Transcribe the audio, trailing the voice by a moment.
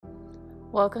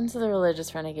Welcome to the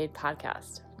Religious Renegade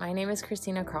podcast. My name is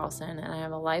Christina Carlson, and I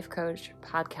am a life coach,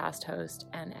 podcast host,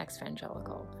 and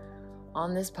ex-evangelical.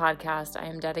 On this podcast, I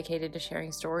am dedicated to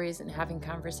sharing stories and having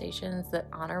conversations that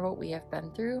honor what we have been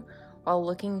through while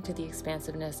looking to the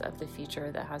expansiveness of the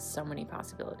future that has so many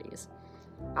possibilities.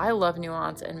 I love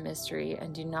nuance and mystery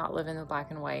and do not live in the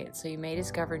black and white, so you may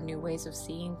discover new ways of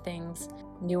seeing things,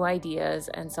 new ideas,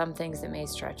 and some things that may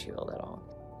stretch you a little.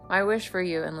 My wish for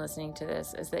you in listening to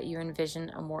this is that you envision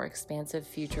a more expansive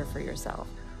future for yourself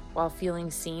while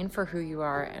feeling seen for who you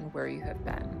are and where you have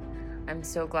been. I'm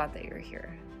so glad that you're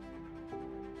here.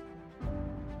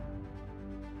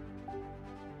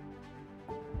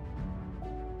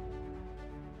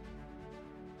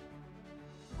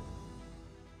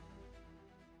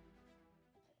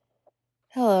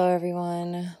 Hello,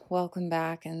 everyone. Welcome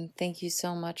back, and thank you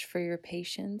so much for your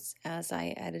patience as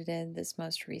I edited this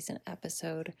most recent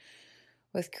episode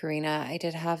with Karina. I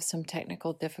did have some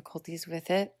technical difficulties with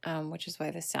it, which is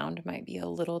why the sound might be a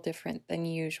little different than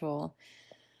usual.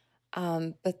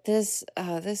 But this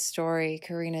story,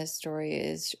 Karina's story,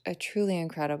 is truly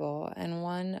incredible, and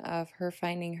one of her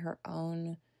finding her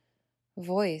own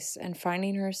voice and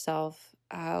finding herself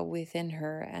within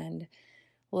her and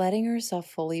letting herself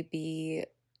fully be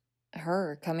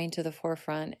her, coming to the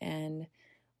forefront and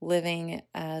living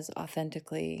as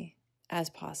authentically as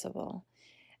possible.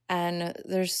 And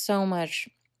there's so much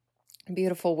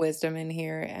beautiful wisdom in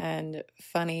here and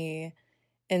funny,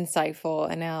 insightful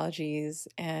analogies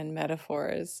and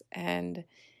metaphors. And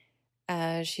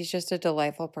she's just a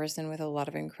delightful person with a lot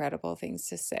of incredible things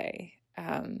to say.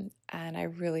 And I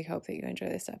really hope that you enjoy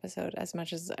this episode as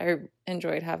much as I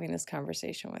enjoyed having this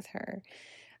conversation with her.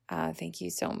 Thank you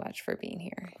so much for being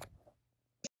here.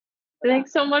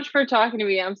 Thanks so much for talking to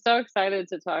me. I'm so excited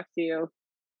to talk to you.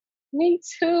 Me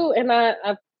too. And I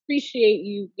appreciate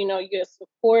you, your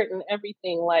support and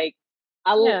everything. Like,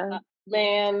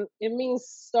 man, it means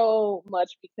so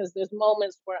much because there's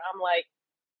moments where I'm like,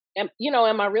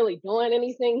 am I really doing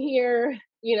anything here?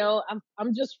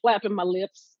 I'm just flapping my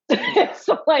lips.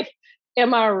 So like,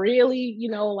 am I really,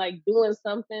 doing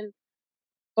something?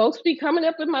 Folks be coming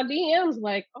up in my DMs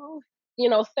like, oh,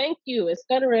 thank you,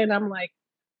 etc. And I'm like,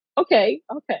 okay,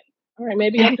 all right,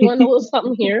 maybe I'm doing a little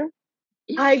something here.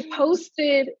 I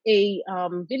posted a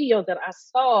video that I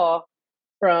saw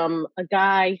from a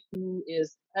guy who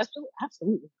is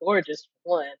absolutely gorgeous.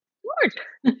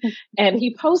 Gorgeous. And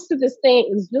he posted this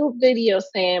little video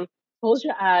saying, close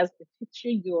your eyes and picture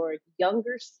your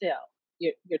younger self,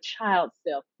 your child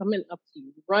self coming up to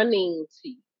you, running to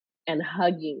you and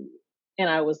hugging you. And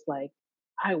I was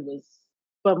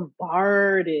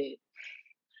bombarded.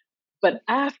 But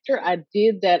after I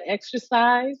did that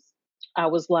exercise, I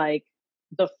was like,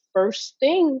 the first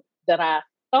thing that I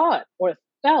thought or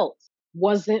felt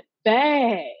wasn't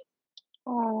bad.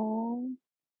 Aww.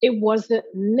 It wasn't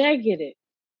negative.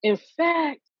 In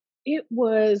fact, it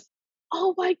was,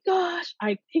 oh my gosh,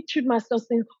 I pictured myself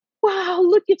saying, wow,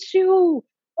 look at you.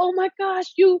 Oh my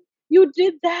gosh, you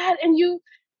did that, and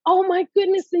oh my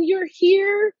goodness, and you're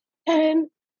here, and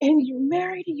you're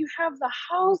married, and you have the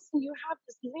house, and you have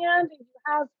this land, and you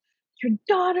have your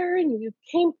daughter, and you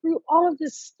came through all of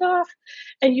this stuff,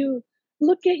 and you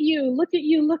look at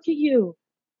you.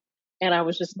 And I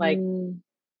was just like,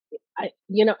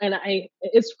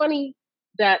 it's funny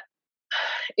that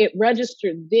it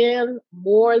registered then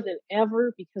more than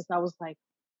ever because I was like,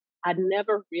 I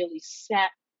never really sat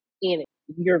in it.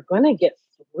 You're going to get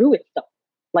through it though.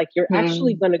 Like you're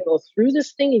actually going to go through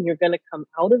this thing and you're going to come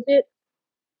out of it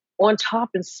on top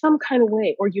in some kind of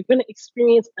way, or you're going to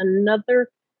experience another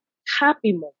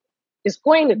happy moment. It's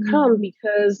going to come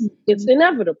because it's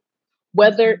inevitable,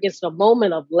 whether it's a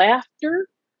moment of laughter,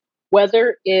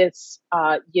 whether it's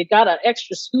you got an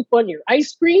extra scoop on your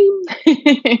ice cream,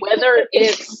 whether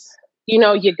it's,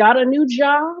 you got a new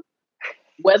job,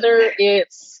 whether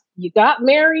it's you got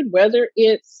married, whether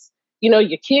it's,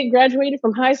 your kid graduated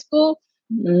from high school,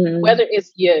 whether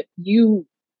it's you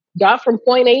got from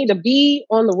point A to B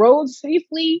on the road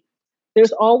safely,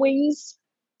 there's always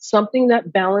something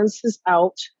that balances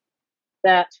out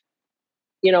that,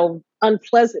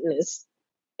 unpleasantness.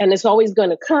 And it's always going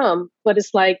to come, but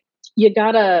it's like, you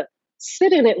gotta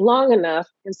sit in it long enough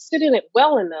and sit in it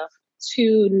well enough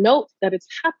to note that it's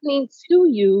happening to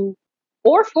you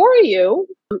or for you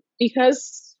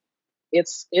because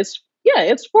it's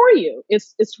for you.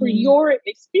 It's for your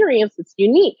experience. It's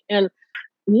unique. And a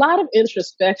lot of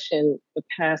introspection the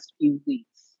past few weeks.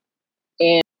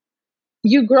 And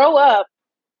you grow up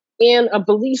in a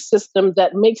belief system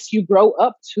that makes you grow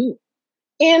up too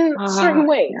in certain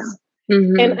ways. Yeah.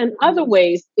 And in other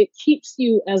ways, it keeps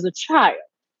you as a child.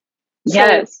 So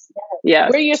Yes.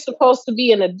 Yes. where you're supposed to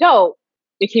be an adult,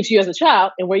 it keeps you as a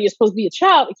child, and where you're supposed to be a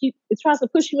child, it tries to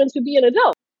push you into being an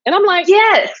adult. And I'm like,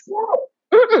 Yes.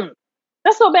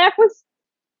 that's so backwards.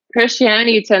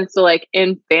 Christianity tends to like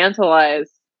infantilize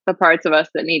the parts of us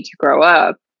that need to grow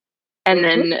up,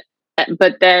 and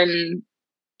but then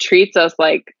treats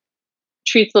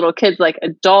little kids like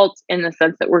adults in the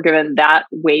sense that we're given that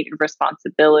weight of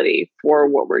responsibility for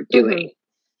what we're doing.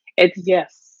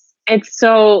 It's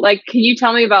so like, can you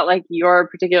tell me about like your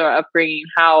particular upbringing?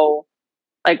 How,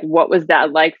 like, what was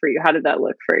that like for you? How did that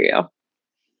look for you?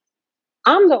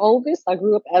 I'm the oldest. I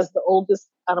grew up as the oldest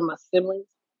out of my siblings.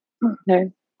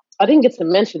 Okay. I didn't get to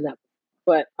mention that,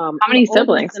 but how many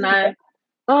siblings? And I,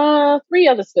 3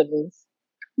 other siblings.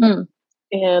 And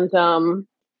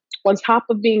on top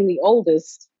of being the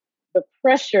oldest, the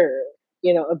pressure,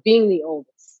 of being the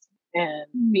oldest and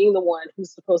being the one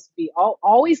who's supposed to be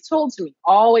always told to me,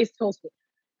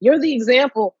 you're the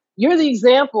example, you're the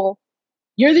example,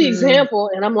 you're the example.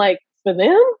 And I'm like, for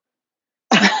them?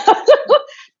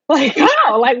 Like,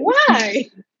 how? Like, why?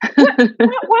 Why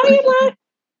am I?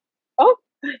 Oh,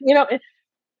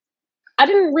 I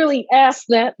didn't really ask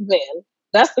that then.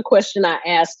 That's the question I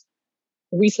asked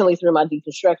recently through my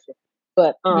deconstruction.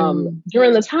 But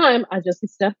during the time, I just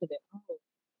accepted it.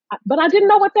 But I didn't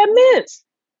know what that meant.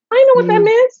 I didn't know what that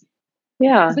meant.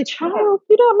 Yeah. As a child,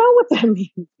 you don't know what that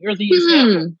means. You're the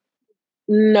example.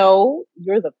 No,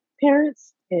 you're the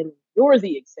parents and you're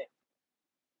the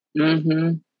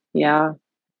example. Yeah.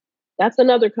 That's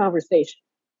another conversation.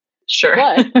 Sure.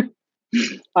 But,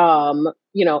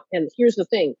 and here's the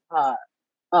thing.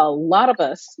 A lot of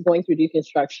us going through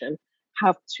deconstruction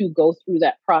have to go through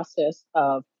that process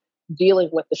of dealing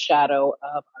with the shadow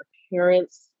of our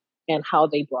parents and how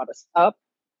they brought us up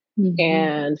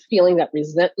and feeling that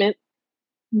resentment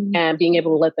and being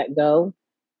able to let that go.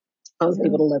 I was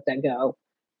able to let that go.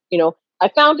 I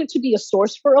found it to be a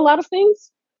source for a lot of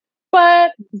things,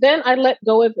 but then I let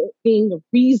go of it being the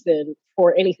reason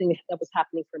for anything that was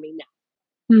happening for me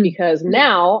now. Because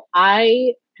now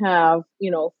I have,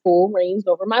 full reins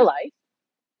over my life.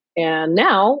 And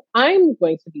now I'm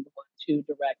going to be the one to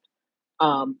direct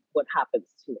what happens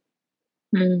to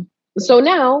me. So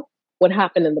now what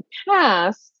happened in the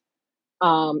past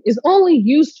is only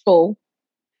useful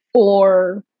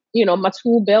for, my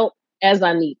tool belt as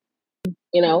I need,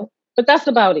 but that's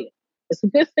about it. It's a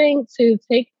good thing to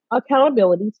take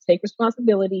accountability, to take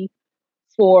responsibility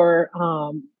for,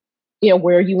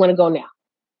 where you want to go now.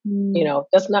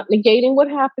 That's not negating what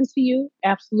happened to you.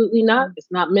 Absolutely not.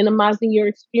 It's not minimizing your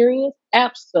experience.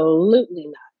 Absolutely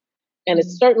not. And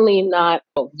it's certainly not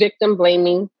victim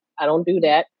blaming. I don't do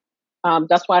that.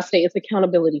 That's why I say it's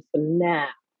accountability for now.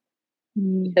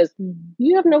 Because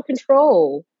you have no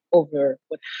control over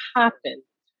what happened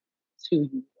to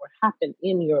you or happened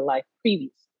in your life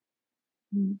previously.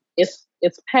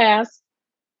 It's past.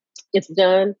 It's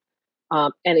done.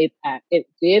 And it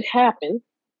did happen.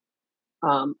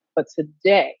 But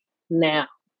today, now,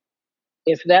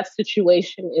 if that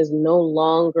situation is no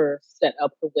longer set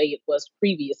up the way it was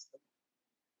previously,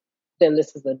 then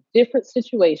this is a different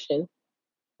situation.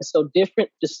 And so different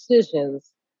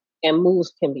decisions and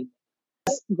moves can be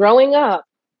made. Growing up,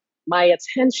 my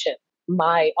attention,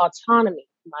 my autonomy,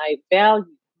 my value,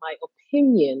 my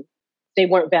opinion, they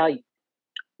weren't valued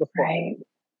before. Right.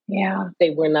 Yeah.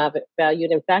 They were not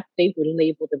valued. In fact, they were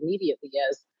labeled immediately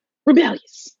as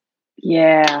rebellious.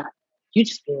 Yeah. You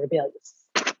just being rebellious.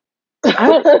 I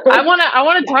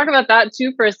want to talk about that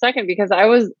too for a second, because I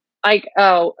was like,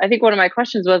 I think one of my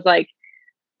questions was like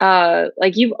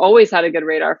you've always had a good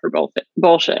radar for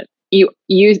bullshit.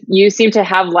 You seem to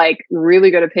have like really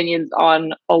good opinions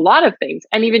on a lot of things,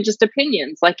 and even just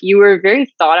opinions. Like, you were a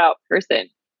very thought out person.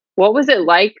 What was it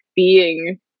like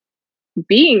being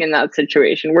in that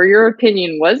situation where your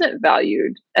opinion wasn't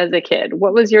valued as a kid?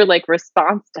 What was your like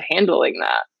response to handling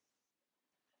that?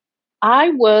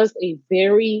 I was a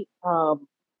very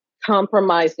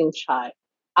compromising child.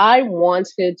 I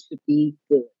wanted to be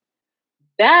good.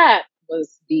 That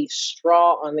was the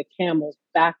straw on the camel's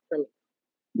back for me.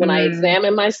 When I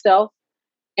examine myself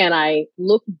and I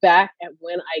look back at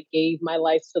when I gave my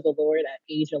life to the Lord at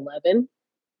age 11.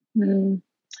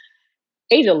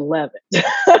 Age 11.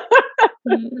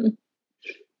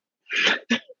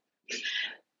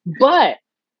 But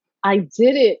I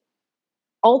did it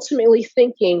ultimately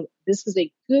thinking this is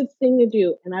a good thing to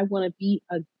do and I want to be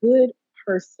a good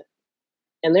person.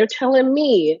 And they're telling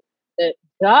me that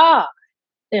God,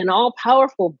 an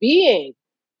all-powerful being,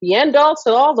 the end all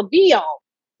to all the be all,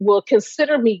 will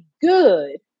consider me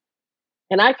good.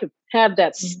 And I could have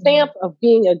that stamp of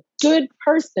being a good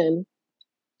person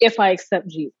if I accept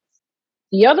Jesus.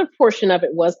 the other portion of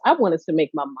it was I wanted to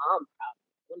make my mom proud.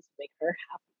 I wanted to make her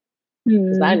happy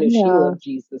because I knew she Yeah. loved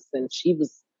Jesus and she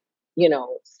was,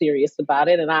 serious about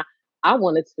it. And I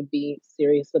wanted to be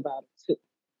serious about it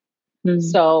too.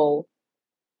 So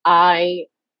I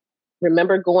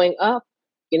remember going up,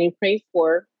 getting prayed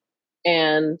for,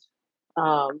 and,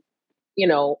 you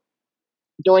know,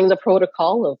 doing the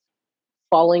protocol of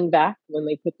falling back when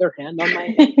they put their hand on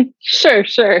my head. Sure.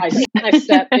 I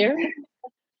sat there.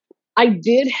 I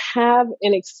did have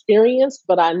an experience,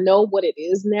 but I know what it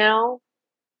is now.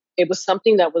 It was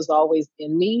something that was always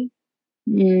in me.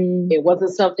 It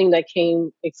wasn't something that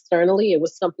came externally. It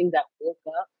was something that woke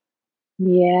up.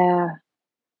 Yeah.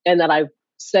 And that I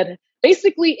said,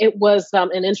 basically, it was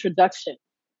an introduction.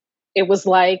 It was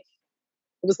like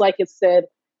it said,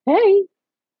 "Hey,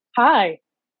 hi,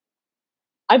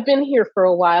 I've been here for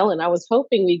a while, and I was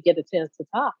hoping we'd get a chance to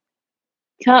talk."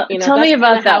 Tell me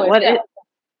about that. What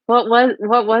What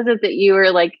was it that you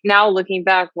were like, now looking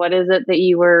back, what is it that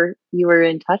you were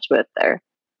in touch with there?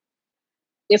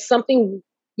 It's something,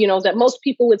 that most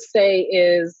people would say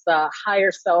is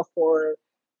higher self or,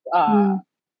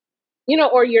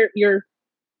 or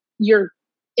your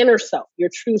inner self, your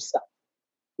true self,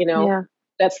 Yeah.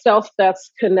 that self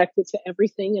that's connected to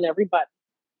everything and everybody.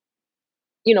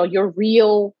 Your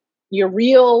real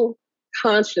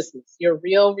consciousness, your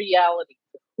real reality,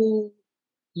 who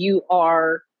you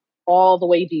are all the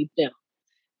way deep down.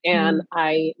 And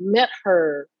I met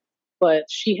her, but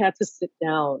she had to sit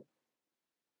down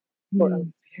for a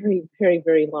very, very,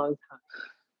 very long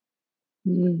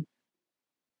time.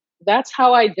 That's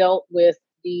how I dealt with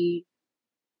the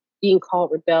being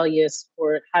called rebellious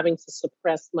or having to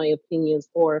suppress my opinions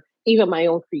or even my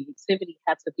own creativity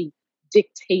had to be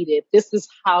dictated. This is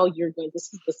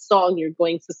this is the song you're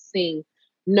going to sing.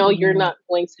 No, you're not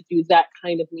going to do that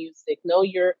kind of music. No,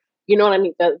 you know what I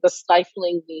mean? The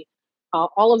stifling,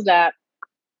 all of that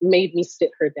made me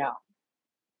sit her down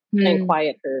and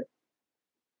quiet her.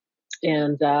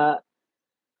 And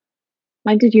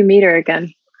when did you meet her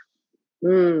again?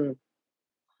 Let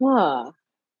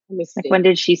me see. Like, when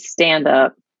did she stand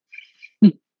up?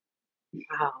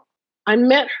 Wow. I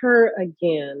met her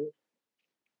again,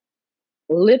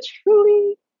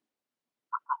 literally,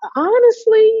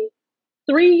 honestly,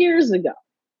 3 years ago.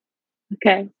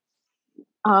 Okay.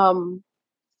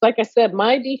 Like I said,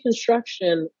 my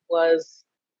deconstruction was,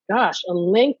 a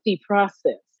lengthy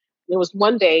process. There was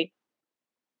one day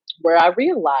where I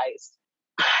realized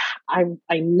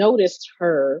I noticed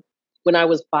her when I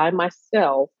was by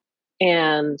myself,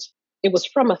 and it was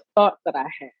from a thought that I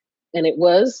had, and it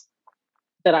was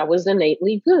that I was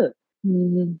innately good.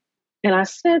 And I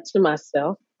said to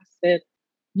myself,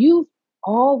 you've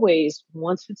always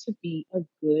wanted to be a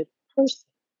good person.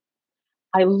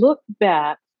 I look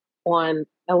back on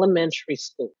elementary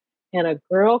school, and a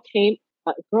girl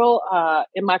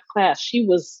in my class. She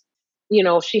was,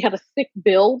 she had a thick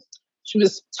build. She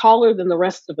was taller than the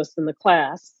rest of us in the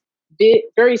class. Big,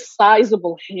 very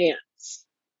sizable hands.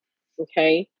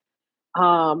 Okay,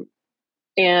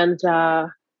 and I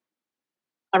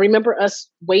remember us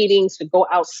waiting to go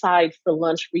outside for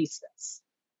lunch recess.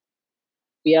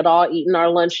 We had all eaten our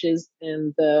lunches,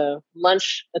 and the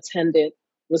lunch attendant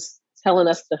was telling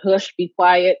us to hush, be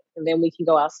quiet, and then we can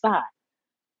go outside.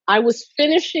 I was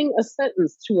finishing a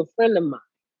sentence to a friend of mine,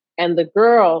 and the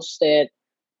girl said,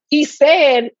 "He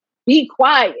said, be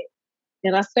quiet."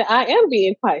 And I said, "I am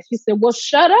being quiet." She said, "Well,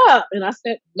 shut up." And I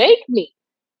said, "Make me."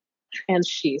 And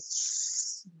she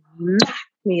smacked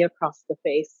me across the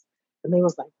face. And they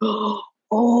was like,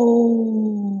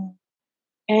 "Oh."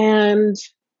 And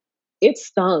it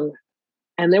stung.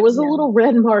 And there was a little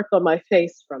red mark on my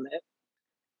face from it.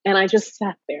 And I just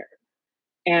sat there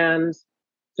and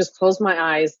just closed my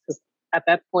eyes because at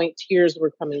that point, tears were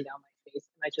coming down my face.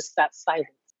 And I just sat silent.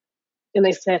 And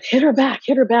they said, hit her back.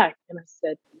 And I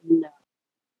said, no.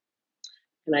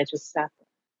 And I just sat there.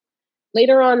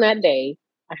 Later on that day,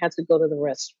 I had to go to the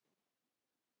restroom.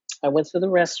 I went to the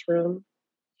restroom,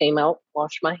 came out,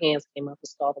 washed my hands, came out the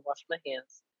stall to wash my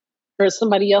hands. Heard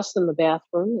somebody else in the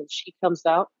bathroom, and she comes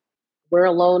out. We're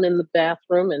alone in the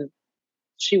bathroom, and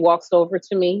she walks over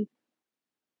to me,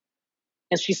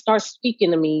 and she starts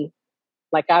speaking to me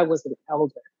like I was an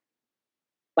elder,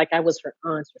 like I was her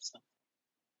aunt or something.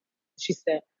 She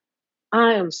said,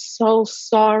 "I am so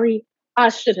sorry. I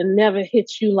should have never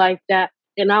hit you like that,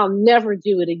 and I'll never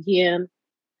do it again.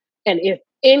 And if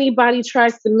anybody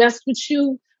tries to mess with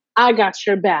you, I got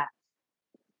your back."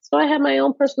 So I had my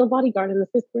own personal bodyguard in the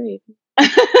 5th grade.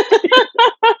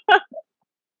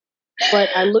 But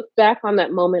I looked back on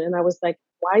that moment and I was like,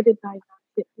 why did I not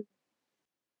hit her?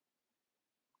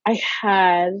 I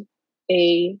had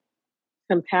a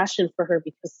compassion for her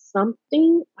because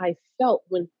something I felt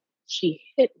when she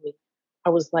hit me, I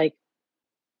was like,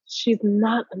 she's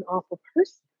not an awful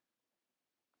person.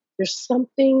 There's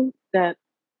something that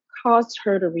caused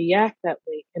her to react that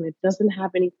way, and it doesn't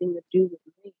have anything to do with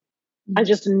me. I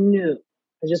just knew.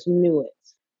 I just knew it.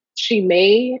 She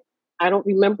may, I don't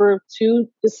remember too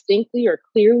distinctly or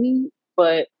clearly,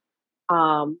 but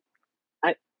um,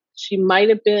 she might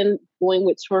have been going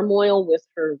with turmoil with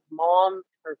her mom,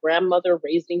 her grandmother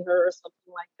raising her or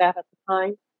something like that at the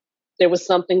time. There was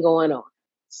something going on.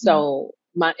 So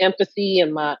my empathy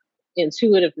and my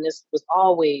intuitiveness was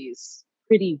always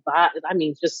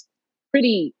just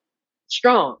pretty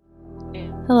strong.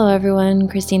 Hello, everyone.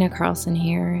 Christina Carlson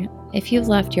here. If you've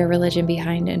left your religion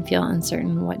behind and feel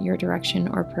uncertain what your direction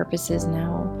or purpose is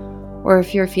now, or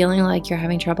if you're feeling like you're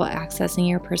having trouble accessing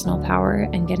your personal power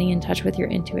and getting in touch with your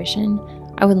intuition,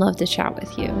 I would love to chat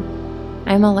with you.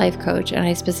 I'm a life coach, and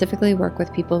I specifically work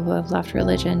with people who have left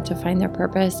religion to find their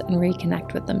purpose and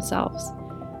reconnect with themselves.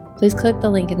 Please click the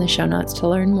link in the show notes to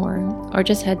learn more, or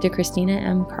just head to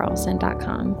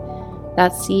ChristinaMCarlson.com.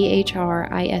 That's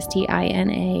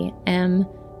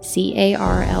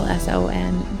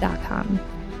ChristinaMCarlson.com.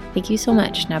 Thank you so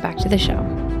much. Now back to the show.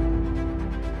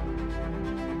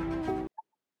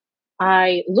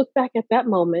 I look back at that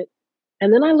moment,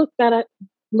 and then I looked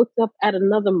up at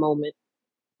another moment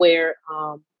where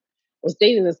I was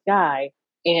dating this guy,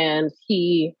 and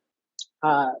we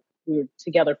were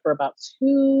together for about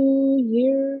 2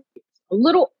 years, a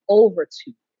little over 2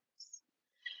 years.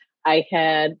 I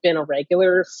had been a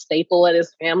regular staple at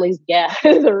his family's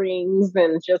gatherings,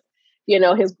 and just,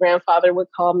 his grandfather would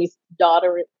call me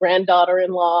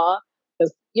granddaughter-in-law,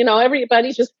 because,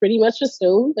 everybody just pretty much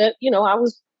assumed that, I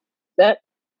was that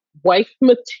wife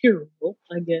material,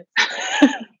 I guess.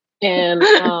 And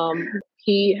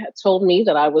he had told me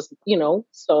that I was,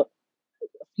 so a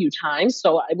few times.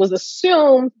 So it was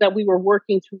assumed that we were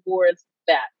working towards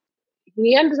that.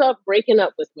 He ended up breaking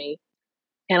up with me.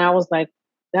 And I was like,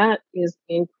 that is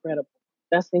incredible.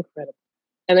 That's incredible.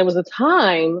 And there was a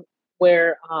time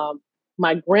where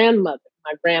my grandmother,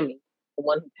 my Grammy, the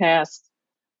one who passed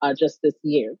just this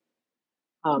year,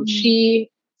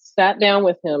 she sat down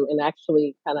with him and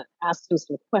actually kind of asked him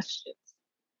some questions.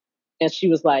 And she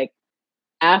was like,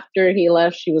 after he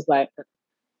left, she was like,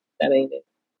 that ain't it.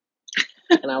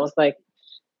 And I was like,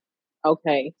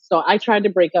 okay. So I tried to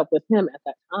break up with him at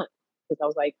that time because I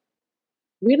was like,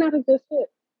 we're not a good fit.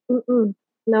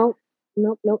 Nope.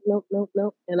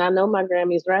 And I know my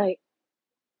Grammy's right.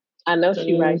 I know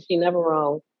she's right. She never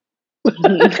wrong.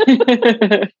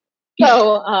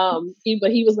 So,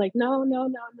 he was like, no.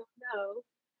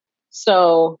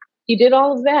 So he did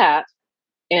all of that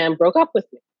and broke up with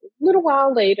me. A little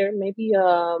while later, maybe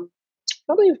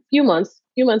probably a few months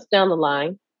down the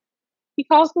line, he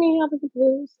calls me out of the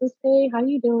blue, says, hey, how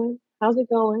you doing? How's it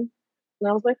going? And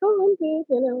I was like, oh, I'm good,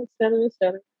 et cetera, et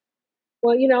cetera.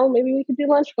 Well, maybe we could do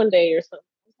lunch one day or something.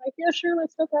 I was like, yeah, sure,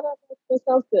 let's set that up. That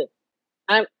sounds good.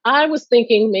 I was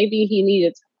thinking maybe he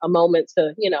needed a moment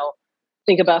to,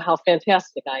 think about how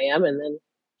fantastic I am, and then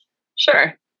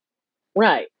sure.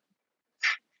 Right.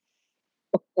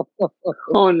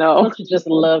 Oh no. Don't you just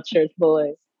love church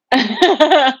boys?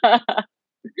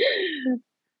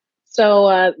 So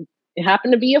it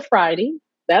happened to be a Friday.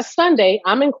 That Sunday,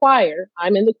 I'm in choir.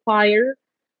 I'm in the choir,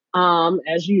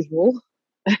 as usual.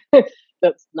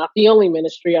 That's not the only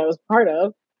ministry I was part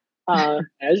of,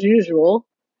 as usual.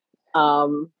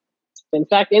 In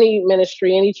fact, any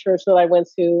ministry, any church that I went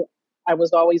to, I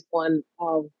was always one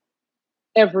of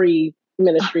every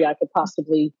ministry I could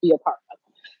possibly be a part of.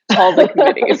 All the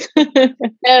committees.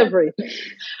 Everything.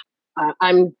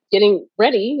 I'm getting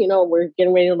ready, we're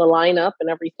getting ready to line up and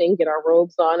everything, get our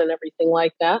robes on and everything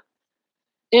like that.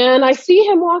 And I see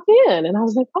him walk in, and I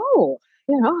was like, oh,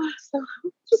 so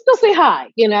just go say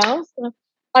hi, So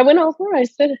I went over, I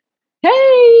said,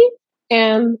 hey,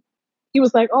 and he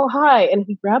was like, oh, hi. And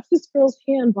he grabbed this girl's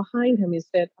hand behind him. He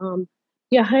said,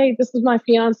 yeah, hey, this is my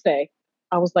fiance.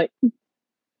 I was like,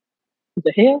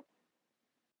 the hell?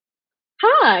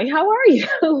 Hi, how are you?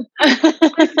 Nice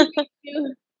to meet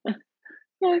you.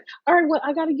 Okay. All right, well,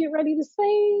 I got to get ready to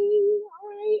sing. All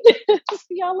right.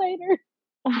 See y'all later.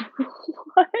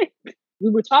 What? We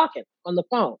were talking on the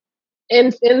phone.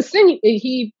 And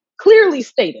he clearly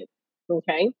stated,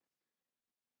 okay,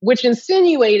 which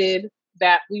insinuated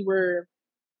that we were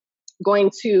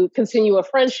going to continue a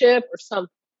friendship or something,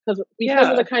 because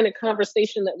of the kind of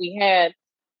conversation that we had.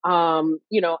 I'm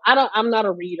not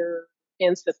a reader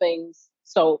into things,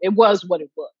 so it was what it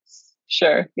was.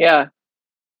 Sure. Yeah.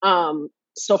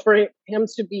 So for him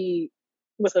to be,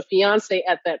 with a fiance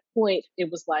at that point, it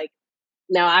was like,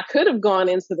 now I could have gone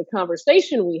into the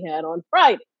conversation we had on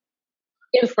Friday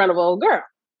in front of old girl,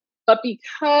 but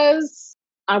because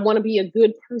I want to be a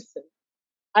good person,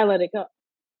 I let it go.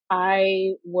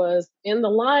 I was in the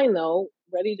line though,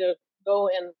 ready to go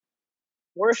and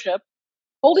worship,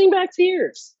 holding back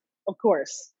tears, of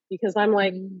course, because I'm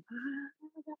like,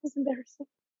 that was embarrassing.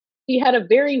 He had a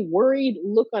very worried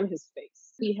look on his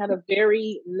face. He had a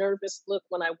very nervous look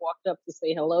when I walked up to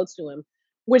say hello to him,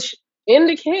 which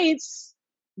indicates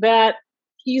that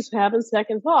he's having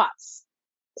second thoughts.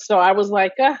 So I was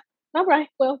like, all right,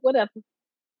 well, whatever.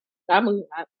 I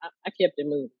kept it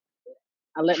moving.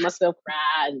 I let myself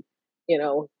cry and,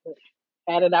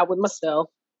 had it out with myself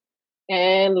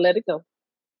and let it go.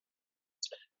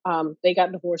 They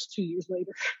got divorced 2 years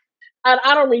later.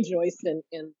 I don't rejoice in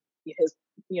his,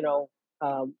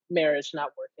 marriage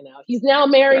not working out. He's now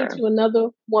married to another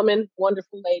woman,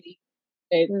 wonderful lady.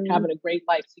 They're having a great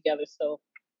life together. So,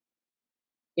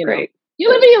 you live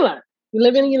and you learn. You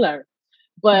live and you learn.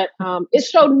 But it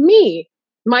showed me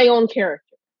my own character.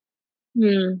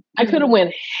 I could have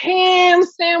went ham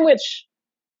sandwich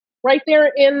right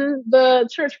there in the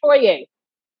church foyer,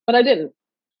 but I didn't.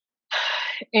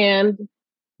 And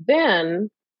then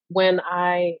when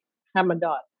I had my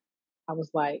daughter, I was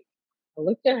like, I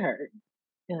looked at her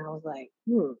and I was like,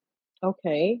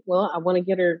 okay, well, I want to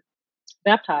get her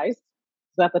baptized.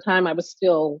 So at the time I was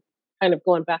still kind of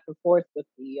going back and forth with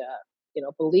the,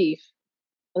 belief.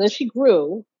 And then she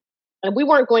grew and we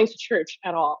weren't going to church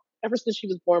at all. Ever since she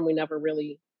was born, we never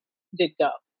really did go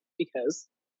because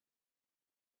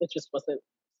it just wasn't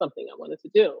something I wanted to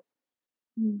do.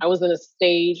 I was in a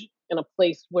stage, in a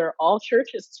place where all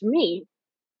churches to me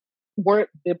weren't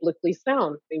biblically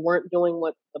sound. They weren't doing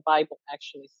what the Bible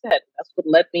actually said. That's what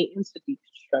led me into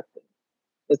deconstructing,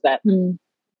 is that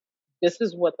this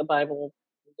is what the Bible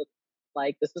looked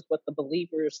like. This is what the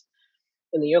believers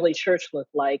in the early church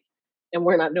looked like. And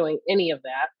we're not doing any of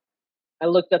that. I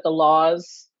looked at the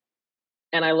laws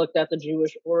and I looked at the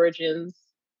Jewish origins.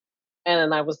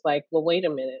 And I was like, well, wait a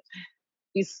minute.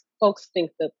 These folks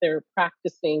think that they're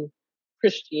practicing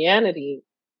Christianity,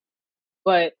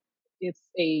 but it's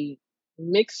a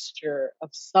mixture of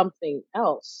something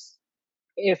else.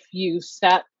 If you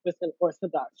sat with an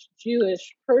Orthodox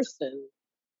Jewish person,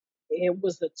 it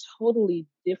was a totally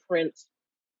different,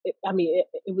 it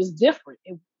was different.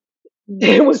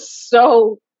 It was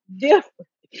so different.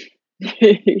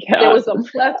 There was a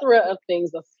plethora of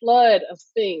things, a flood of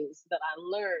things that I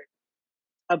learned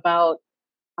about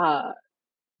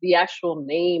the actual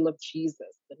name of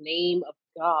Jesus, the name of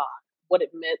God, what it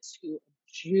meant to a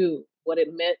Jew, what it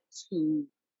meant to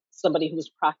somebody who was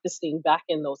practicing back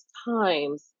in those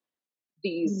times,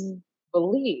 these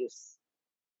beliefs,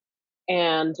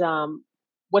 and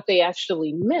what they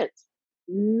actually meant.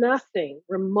 Nothing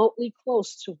remotely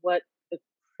close to what the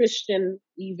Christian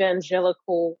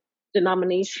evangelical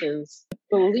denominations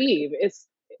believe. It's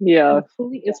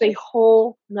it's a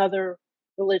whole nother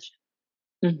religion.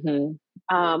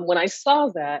 When I saw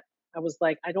that, I was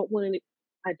like, I don't want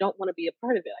to be a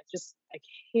part of it. I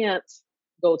can't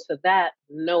go to that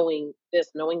knowing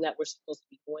that we're supposed to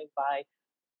be going by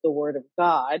the word of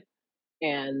God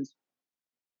and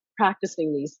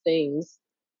practicing these things,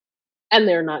 and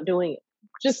they're not doing it.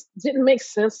 Just didn't make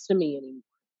sense to me anymore.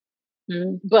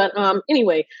 But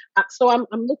anyway, so I'm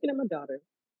looking at my daughter,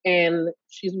 and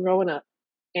she's growing up,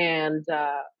 and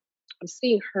I'm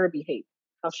seeing her behave,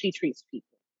 how she treats people.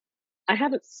 I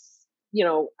haven't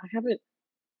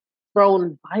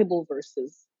thrown Bible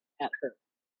verses at her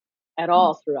at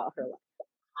all throughout her life.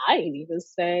 I didn't even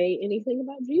say anything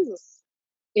about Jesus.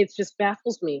 It just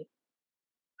baffles me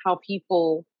how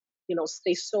people,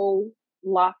 stay so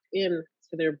locked in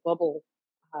to their bubble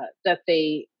that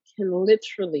they can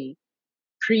literally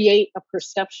create a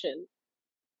perception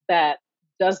that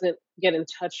doesn't get in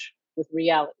touch with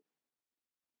reality.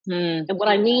 And what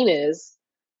I mean is,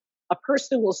 a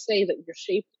person will say that you're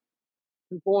shaped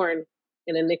and born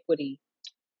in iniquity.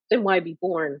 Then why be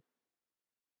born?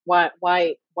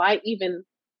 Why even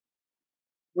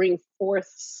bring forth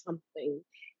something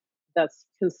that's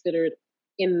considered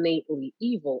innately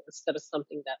evil instead of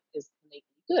something that is innately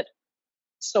good?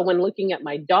 So when looking at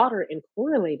my daughter and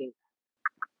correlating,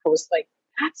 I was like,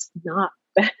 that's not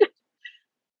bad.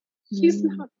 She's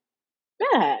not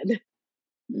bad.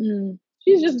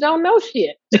 She just don't know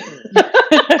shit.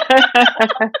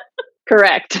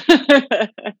 Correct.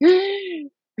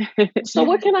 So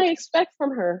what can I expect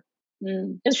from her?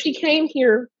 And she came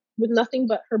here with nothing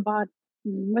but her body.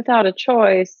 Without a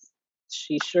choice.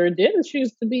 She sure didn't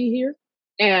choose to be here.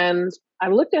 And I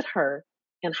looked at her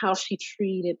and how she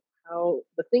treated how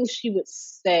the things she would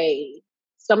say,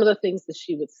 some of the things that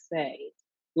she would say,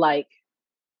 like,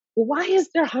 well, why is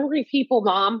there hungry people,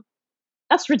 Mom?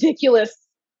 That's ridiculous.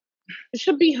 There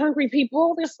should be hungry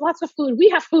people. There's lots of food. We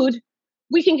have food.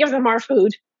 We can give them our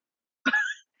food.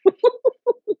 I'm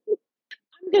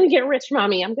going to get rich,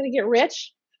 Mommy. I'm going to get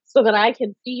rich so that I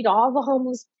can feed all the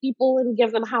homeless people and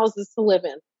give them houses to live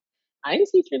in. I didn't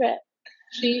teach her that.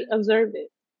 She observed it.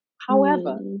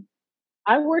 However,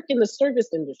 I work in the service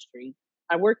industry.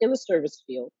 I work in the service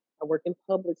field. I work in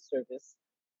public service.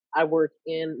 I work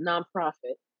in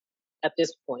nonprofit at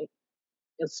this point.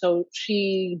 And so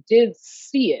she did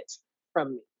see it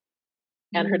from me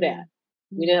and her dad.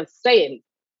 We didn't have to say anything.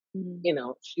 You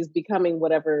know, she's becoming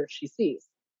whatever she sees.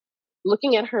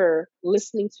 Looking at her,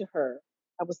 listening to her,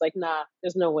 I was like, nah,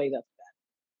 there's no way that's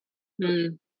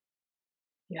bad.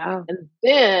 Yeah. And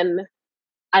then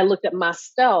I looked at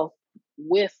myself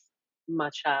with my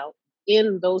child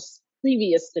in those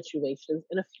previous situations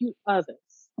and a few others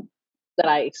that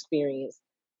I experienced.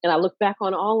 And I look back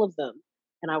on all of them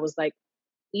and I was like,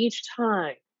 each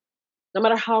time, no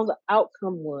matter how the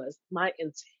outcome was, my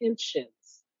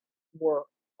intentions were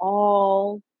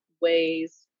always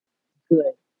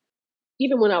good.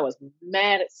 Even when I was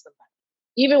mad at somebody,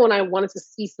 even when I wanted to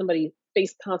see somebody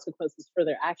face consequences for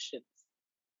their actions,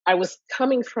 I was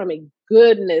coming from a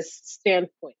goodness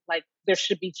standpoint. Like there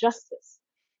should be justice.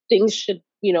 Things should,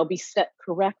 be set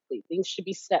correctly. Things should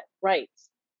be set right.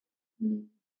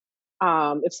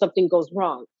 If something goes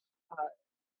wrong,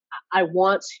 I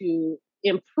want to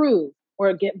improve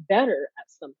or get better at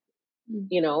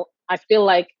something. I feel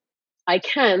like I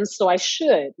can, so I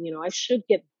should. I should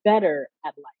get better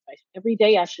at life. Every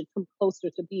day I should come closer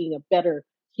to being a better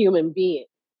human being.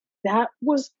 That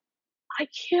was, I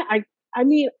can't,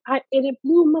 and it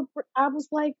blew my, I was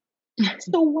like,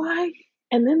 so why?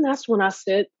 And then that's when I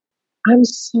said, I'm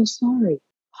so sorry.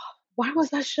 Why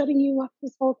was I shutting you up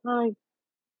this whole time?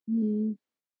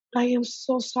 I am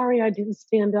so sorry I didn't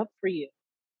stand up for you.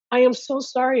 I am so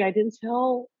sorry I didn't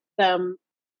tell them,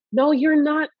 no, you're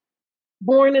not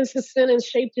born into sin and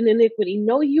shaped in iniquity.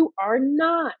 No, you are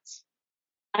not.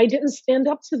 I didn't stand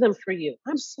up to them for you.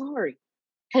 I'm sorry.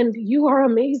 And you are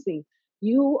amazing.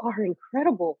 You are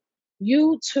incredible.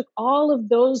 You took all of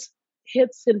those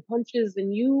hits and punches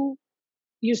and you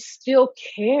still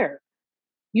care.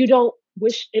 You don't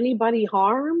wish anybody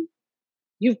harm.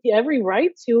 You've every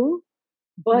right to,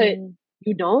 but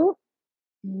you don't.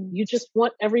 You just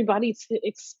want everybody to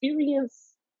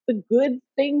experience the good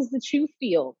things that you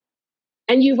feel.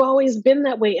 And you've always been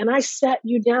that way. And I sat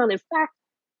you down. In fact,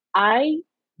 I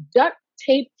duct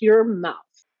taped your mouth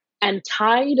and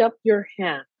tied up your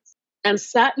hands and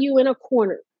sat you in a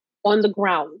corner on the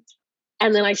ground.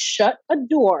 And then I shut a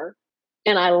door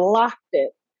and I locked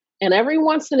it. And every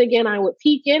once and again, I would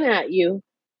peek in at you.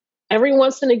 Every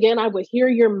once and again, I would hear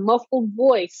your muffled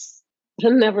voice,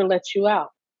 but I never let you out.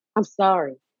 I'm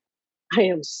sorry. I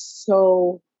am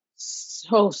so,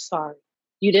 so sorry.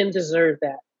 You didn't deserve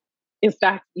that. In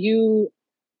fact, you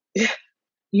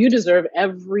deserve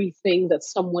everything that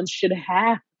someone should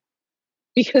have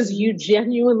because you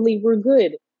genuinely were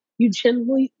good. You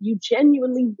genuinely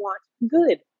want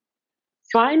good.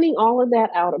 Finding all of that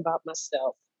out about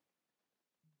myself,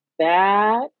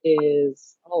 that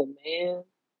is, oh man.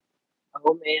 I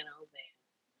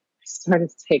started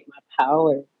to take my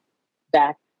power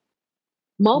back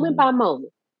moment by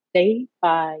moment, day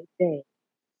by day.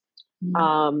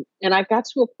 And I got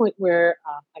to a point where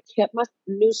I kept my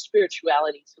new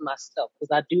spirituality to myself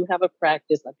because I do have a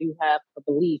practice, I do have a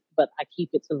belief, but I keep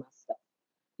it to myself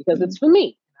because it's for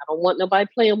me. I don't want nobody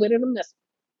playing with it or messing.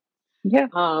 Yeah.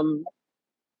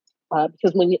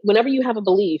 Because whenever you have a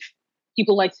belief,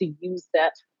 people like to use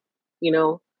that,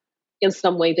 in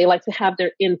some way. They like to have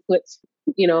their inputs.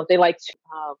 They like to,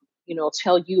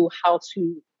 tell you how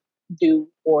to do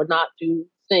or not do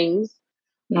things.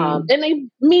 And they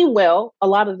mean well a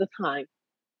lot of the time.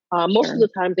 Most of the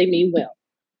time they mean well.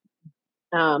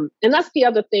 And that's the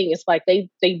other thing. It's like they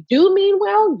do mean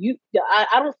well.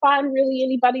 I don't find really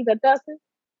anybody that doesn't.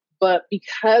 But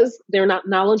because they're not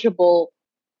knowledgeable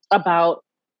about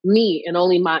me and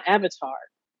only my avatar,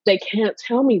 they can't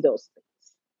tell me those things.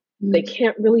 They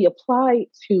can't really apply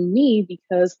to me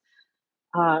because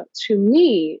to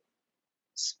me,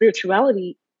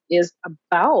 spirituality is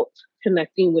about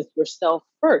connecting with yourself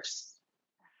first.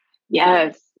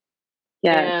 Yes.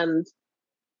 And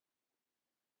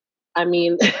I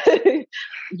mean,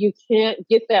 you can't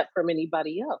get that from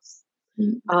anybody else.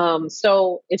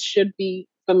 So it should be,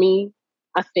 for me,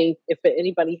 I think if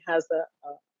anybody has a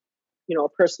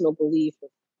personal belief, a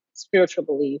spiritual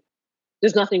belief,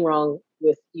 there's nothing wrong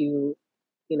with you,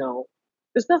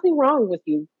 there's nothing wrong with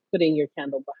you putting your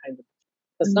candle behind the bushel.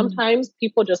 Because sometimes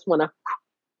people just want to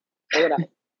throw it out.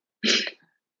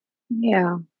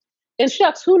 Yeah. And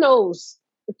shucks, who knows?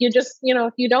 If you just,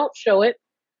 if you don't show it,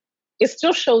 it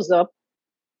still shows up.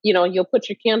 You'll put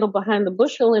your candle behind the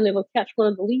bushel and it'll catch one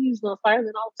of the leaves on fire.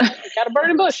 Then all of a sudden, you got a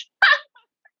burning bush.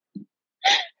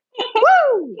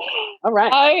 Woo! All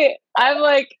right.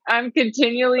 I'm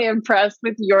continually impressed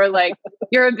with your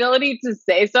ability to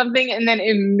say something and then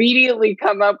immediately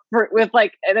come up with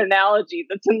an analogy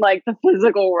that's in the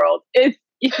physical world. It's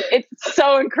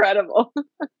so incredible.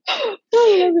 I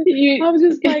was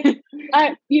just like,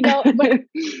 and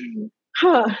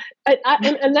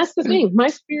that's the thing. My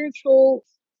spiritual,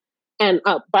 and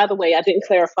by the way, I didn't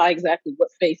clarify exactly what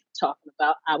faith I'm talking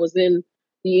about. I was in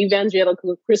the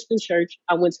evangelical Christian church.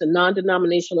 I went to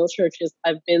non-denominational churches.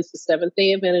 I've been to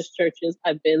Seventh-day Adventist churches.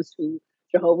 I've been to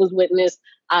Jehovah's Witness.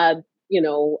 I,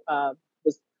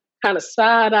 was kind of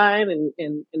side-eyeing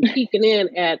and peeking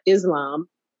in at Islam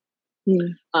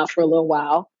for a little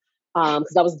while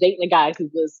because I was dating a guy who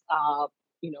was,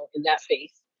 in that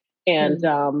faith. And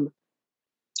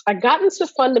I got into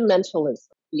fundamentalism.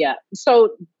 Yeah.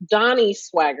 So Donnie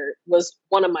Swaggart was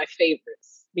one of my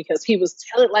favorites because he was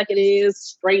tell it like it is,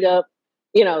 straight up,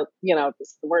 this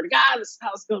is the word of God, this is how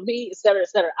it's going to be, et cetera, et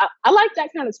cetera. I like that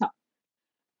kind of talk.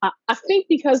 I think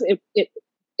because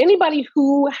anybody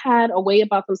who had a way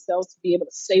about themselves to be able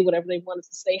to say whatever they wanted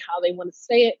to say, how they wanted to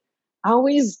say it, I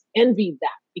always envied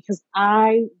that because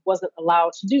I wasn't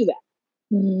allowed to do that.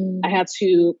 I had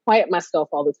to quiet myself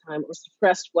all the time or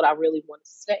suppress what I really wanted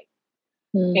to say.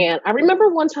 And I remember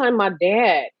one time my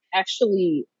dad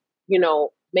actually,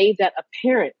 made that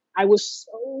apparent. I was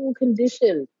so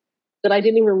conditioned that I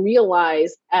didn't even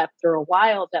realize after a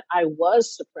while that I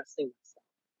was suppressing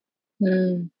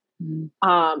myself.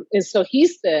 And so he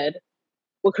said,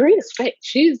 well, Karina's fake.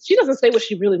 She doesn't say what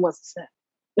she really wants to say.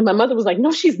 And my mother was like,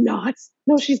 no, she's not.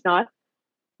 No, she's not.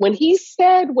 When he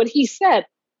said what he said,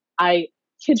 I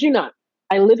kid you not,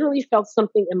 I literally felt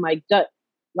something in my gut,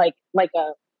 like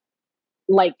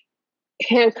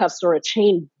handcuffs or a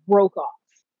chain broke off.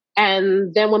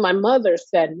 And then when my mother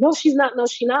said, no, she's not, no,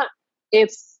 she's not,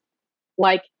 it's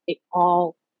like it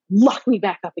all locked me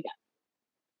back up again.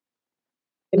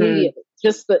 Immediately.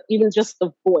 Even just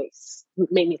the voice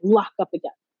made me lock up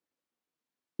again.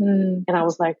 And I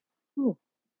was like,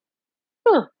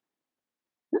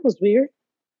 that was weird.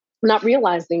 Not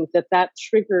realizing that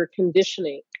trigger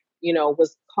conditioning,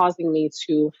 was causing me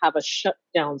to have a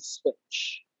shutdown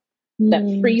switch.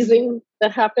 That freezing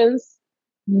that happens,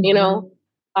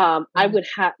 I would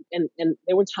have, and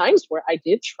there were times where I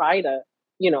did try to,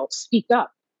 speak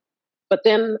up, but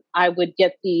then I would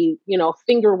get the,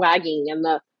 finger wagging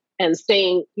and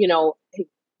saying, hey,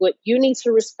 what you need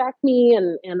to respect me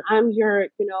and I'm your,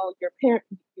 your parent,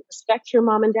 respect your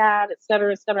mom and dad, et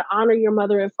cetera, honor your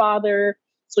mother and father.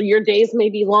 So your days may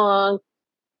be long,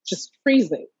 just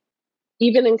freezing,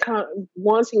 even in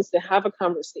wanting to have a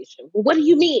conversation. Well, what do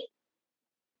you mean?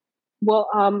 Well,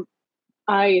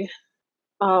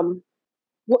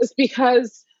 it's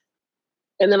because,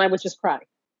 and then I would just cry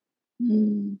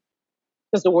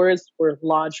because the words were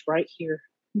lodged right here.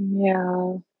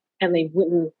 Yeah. And they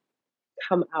wouldn't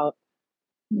come out.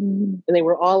 And they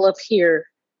were all up here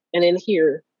and in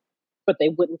here, but they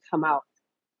wouldn't come out.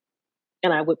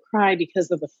 And I would cry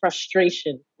because of the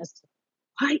frustration as to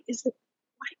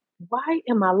why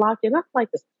am I locking up like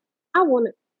this? I want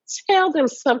to tell them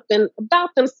something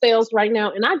about themselves right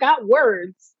now. And I got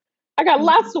words. I got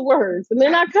lots of words and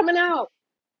they're not coming out.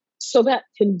 So that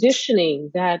conditioning,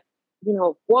 that,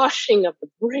 washing of the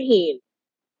brain,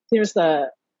 there's a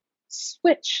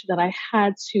switch that I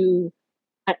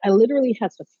literally had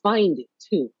to find it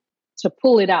too, to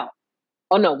pull it out.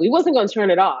 Oh no, we wasn't going to turn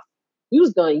it off. We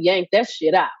was going to yank that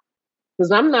shit out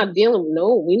because I'm not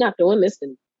we're not doing this.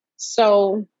 And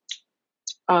so,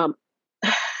 I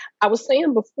was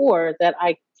saying before that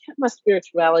I kept my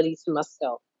spirituality to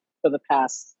myself for the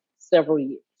past several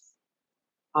years.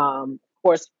 Of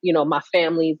course, my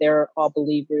family, they're all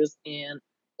believers. And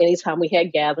anytime we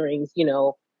had gatherings,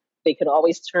 they could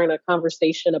always turn a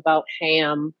conversation about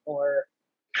ham or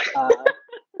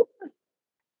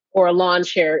a lawn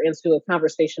chair into a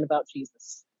conversation about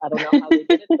Jesus. I don't know how they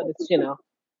did it, but it's,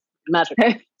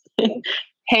 magical.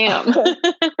 Ham.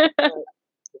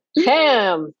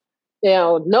 Ham.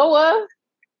 Noah.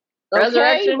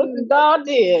 Resurrection. Okay, look what God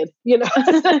did.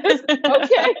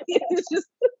 Okay. It's just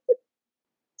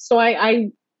so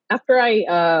after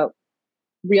I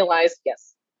realized,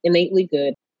 yes, innately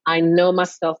good. I know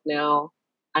myself now.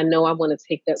 I know I want to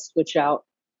take that switch out.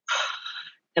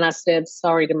 And I said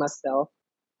sorry to myself.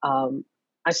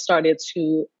 I started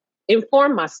to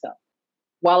inform myself.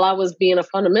 While I was being a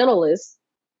fundamentalist,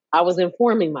 I was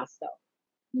informing myself.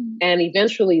 Mm-hmm. And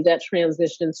eventually that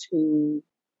transitioned to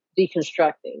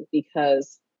deconstructing,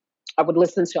 because I would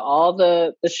listen to all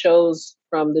the shows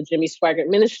from the Jimmy Swaggart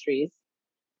Ministries,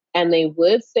 and they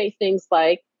would say things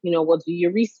like, well, do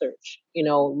your research,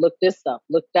 look this up,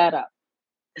 look that up.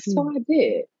 So I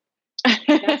did.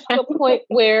 That's to the point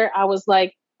where I was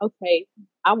like, okay,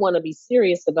 I want to be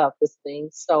serious about this thing.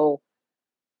 So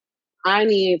I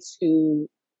need to,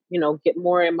 get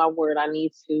more in my word. I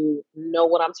need to know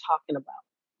what I'm talking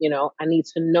about. I need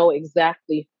to know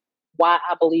exactly why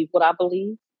I believe what I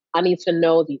believe. I need to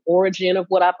know the origin of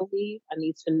what I believe. I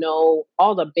need to know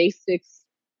all the basics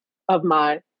of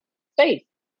my faith.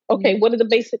 Okay, what are the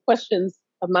basic questions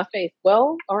of my faith?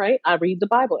 Well, all right, I read the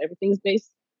Bible. Everything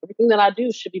that I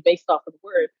do should be based off of the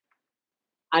word.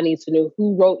 I need to know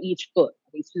who wrote each book. I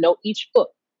need to know each book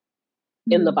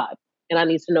in the Bible. And I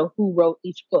need to know who wrote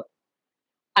each book.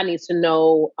 I need to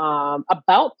know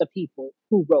about the people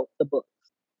who wrote the book.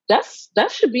 That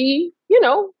should be,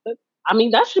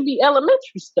 that should be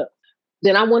elementary stuff.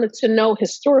 Then I wanted to know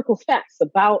historical facts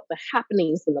about the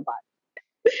happenings in the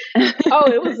Bible. Oh,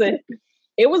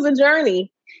 it was a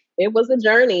journey. It was a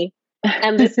journey.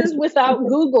 And this is without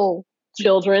Google,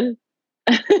 children.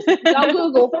 Without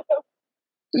Google.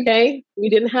 Okay. We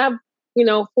didn't have,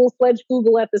 full-fledged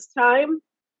Google at this time.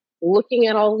 Looking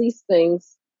at all these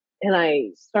things, and I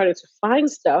started to find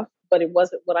stuff, but it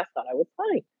wasn't what I thought I would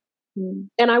find. Mm.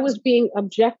 And I was being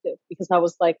objective because I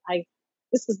was like,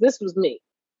 this was me.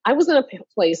 I was in a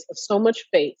place of so much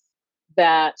faith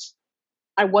that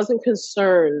I wasn't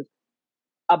concerned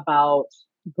about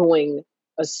going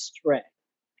astray.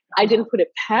 I didn't put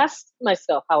it past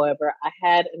myself, however. I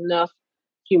had enough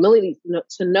humility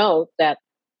to know that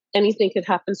anything could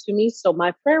happen to me. So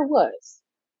my prayer was,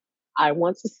 I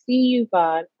want to see you,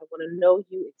 God. I want to know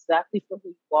you exactly for who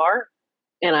you are.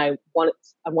 And I want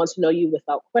to know you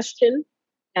without question.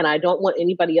 And I don't want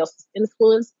anybody else's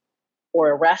influence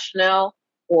or rationale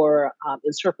or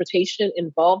interpretation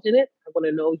involved in it. I want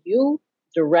to know you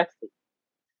directly.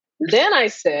 Then I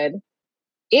said,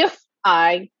 if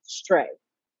I stray,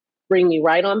 bring me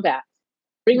right on back.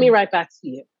 Bring me right back to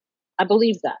you. I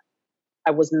believe that.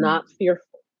 I was not fearful.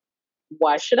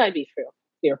 Why should I be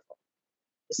fearful?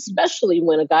 Especially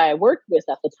when a guy I worked with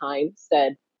at the time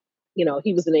said,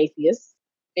 he was an atheist.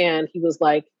 And he was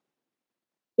like,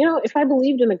 if I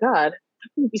believed in a God, I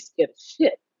wouldn't be scared of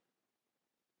shit.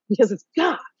 Because it's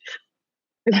God.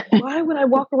 Why would I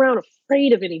walk around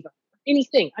afraid of anybody,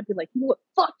 anything? I'd be like, you know what?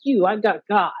 Fuck you. I've got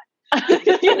God.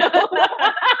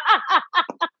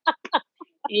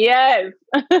 Yes.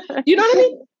 You know what I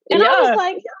mean? And I was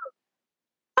like,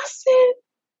 I said,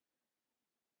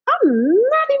 I'm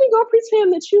not even going to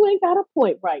pretend that you ain't got a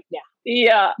point right now.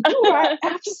 Yeah. You are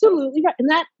absolutely right. And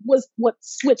that was what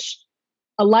switched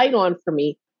a light on for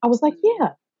me. I was like, yeah,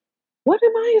 what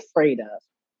am I afraid of?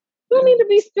 You don't need to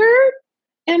be scared.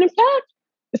 And in fact,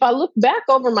 if I look back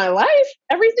over my life,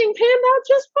 everything panned out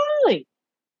just fine.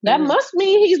 That must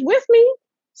mean he's with me.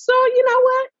 So you know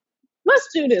what? Let's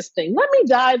do this thing. Let me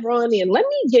dive on in. Let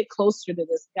me get closer to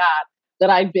this God that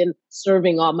I've been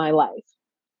serving all my life.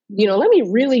 Let me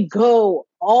really go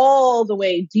all the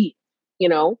way deep,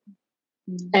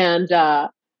 and,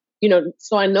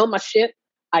 so I know my shit.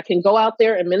 I can go out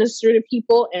there and minister to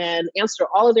people and answer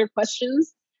all of their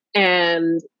questions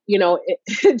and,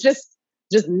 just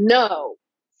know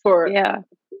for a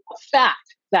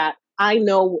fact that I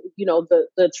know,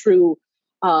 the true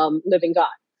living God.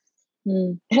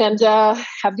 And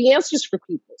have the answers for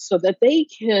people so that they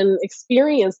can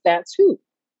experience that too.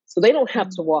 So they don't have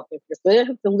to walk in fear. They don't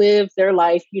have to live their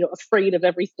life, afraid of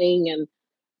everything and,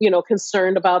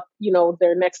 concerned about,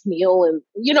 their next meal and,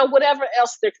 whatever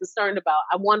else they're concerned about.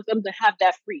 I want them to have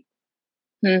that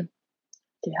freedom.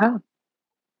 Yeah.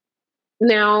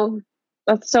 Now,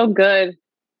 that's so good.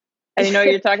 And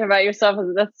you're talking about yourself.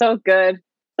 That's so good.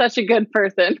 Such a good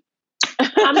person.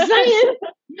 I'm saying,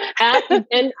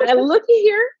 and looky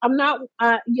here, I'm not,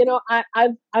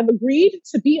 I've agreed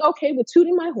to be okay with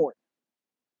tooting my horn.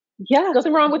 Yeah,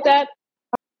 nothing wrong with that.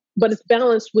 But it's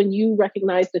balanced when you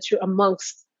recognize that you're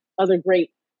amongst other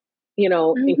great,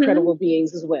 incredible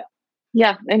beings as well.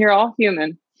 Yeah, and you're all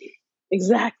human.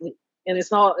 Exactly, and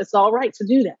it's all right to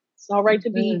do that. It's all right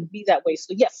to be that way.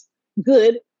 So yes,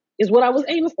 good is what I was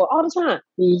aiming for all the time.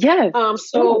 Yes.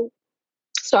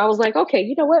 So I was like, okay,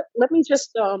 you know what? Let me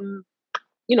just,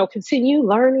 continue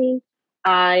learning.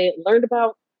 I learned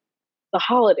about the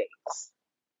holidays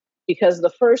because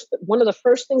one of the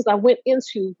first things I went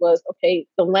into was, okay,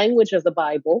 the language of the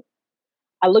Bible.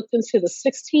 I looked into the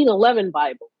 1611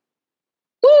 Bible.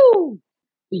 Woo!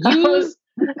 The U's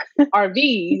are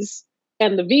V's,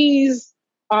 and the V's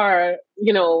are,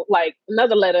 like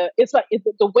another letter. It's like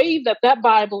the way that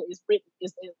Bible is written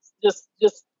is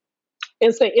just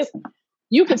insane.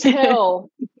 You can tell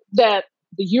that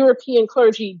the European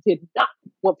clergy did not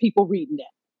want people reading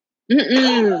that.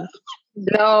 Mm-mm.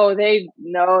 No, they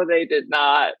did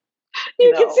not.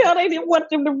 You can tell they didn't want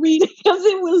them to read it because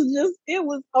it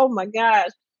was, oh my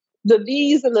gosh. The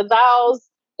these and the thous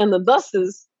and the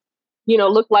thuses,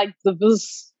 look like the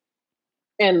this,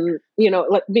 and,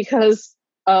 because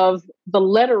of the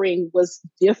lettering was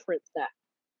different then.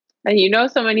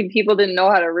 And so many people didn't know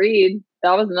how to read.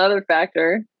 That was another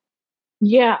factor.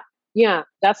 Yeah,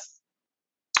 that's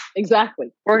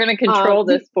exactly. We're going to control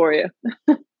this for you.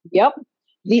 Yep.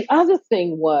 The other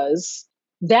thing was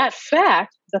that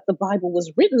fact that the Bible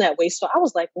was written that way. So I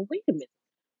was like, well, wait a minute.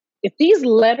 If these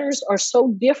letters are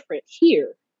so different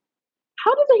here,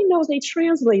 how do they know they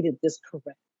translated this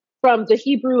correct from the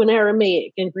Hebrew and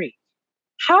Aramaic and Greek?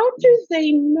 How do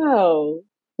they know?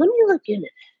 Let me look in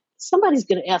it. Somebody's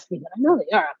going to ask me, but I know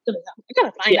they are. I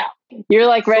got to find out. You're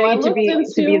like ready to be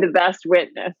the best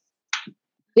witness.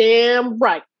 Damn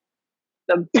right.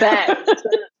 The best.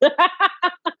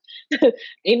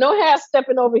 Ain't no half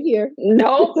stepping over here.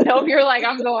 Nope. You're like,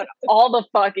 I'm going all the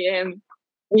fuck in.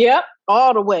 Yep,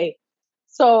 all the way.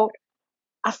 So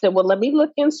I said, well, let me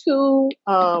look into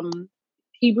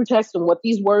Hebrew text and what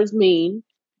these words mean.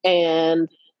 And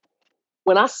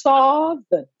when I saw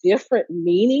the different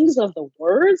meanings of the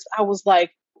words, I was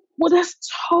like, well, that's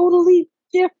totally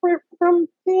different from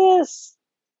this.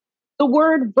 The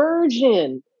word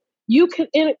virgin. You can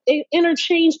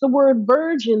interchange the word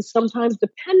virgin sometimes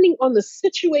depending on the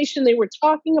situation they were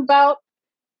talking about.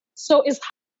 So is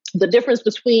the difference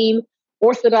between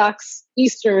Orthodox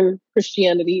Eastern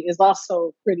Christianity is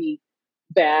also pretty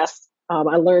vast.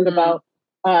 I learned about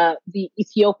the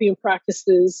Ethiopian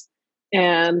practices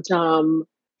and all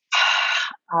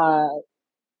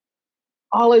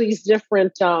of these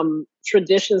different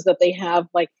traditions that they have,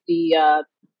 like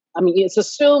it's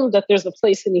assumed that there's a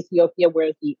place in Ethiopia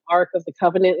where the Ark of the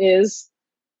Covenant is,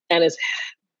 and is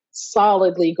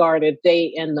solidly guarded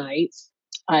day and night.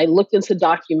 I looked into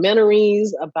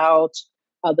documentaries about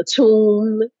the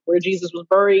tomb where Jesus was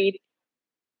buried.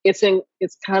 It's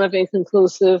kind of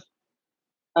inconclusive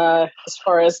as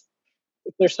far as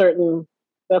if there's certain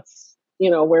that's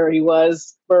where he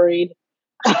was buried.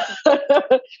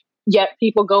 Yet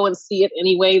people go and see it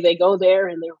anyway. They go there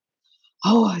and they're,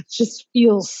 oh, it just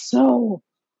feels so,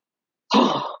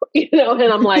 and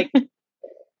I'm like,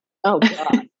 oh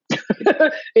God,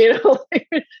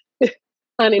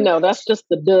 honey, no, that's just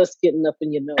the dust getting up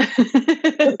in your nose.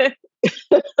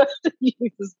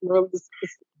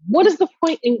 What is the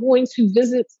point in going to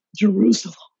visit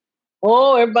Jerusalem?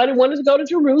 Oh, everybody wanted to go to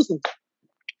Jerusalem.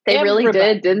 They really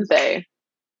did, didn't they?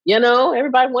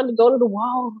 Everybody wanted to go to the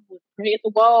wall, pray at the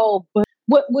wall. But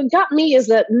what got me is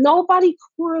that nobody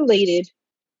correlated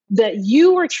that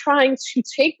you were trying to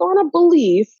take on a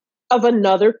belief of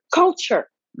another culture.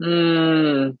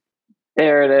 There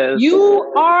it is.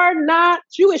 You are not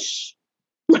Jewish.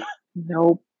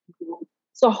 Nope.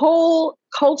 It's a whole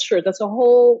culture. That's a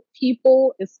whole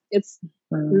people. It's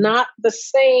not the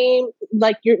same.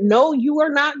 Like you are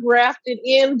not grafted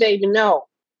in, baby. No.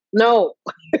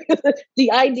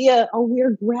 The idea,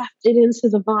 we're grafted into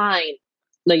the vine.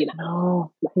 No, you're not.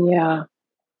 No. Yeah.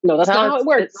 No, that's not how it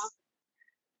works.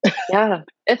 Yeah.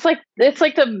 It's like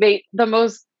the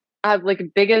most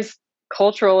biggest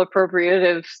cultural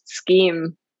appropriative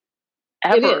scheme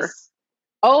ever. It is.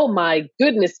 Oh my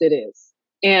goodness, it is.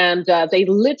 And they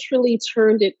literally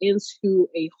turned it into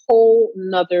a whole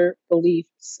nother belief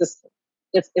system.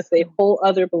 It's a whole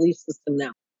other belief system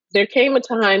now. There came a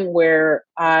time where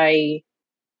I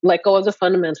let go of the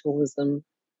fundamentalism,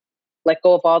 let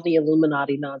go of all the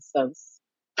Illuminati nonsense.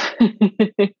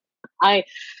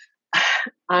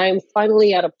 I'm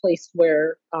finally at a place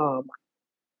where, I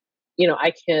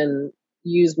can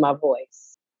use my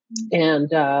voice.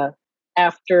 And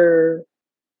after,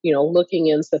 looking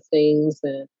into things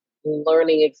and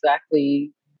learning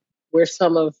exactly where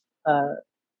some of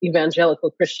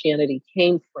evangelical Christianity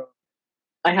came from,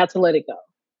 I had to let it go.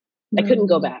 I couldn't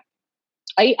go back.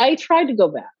 I tried to go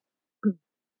back,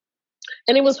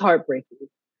 and it was heartbreaking.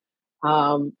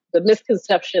 The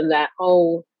misconception that,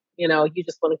 you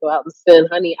just want to go out and sin,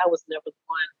 honey, I was never the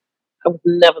one. I was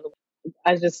never the one.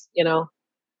 I just,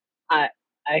 I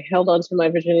held on to my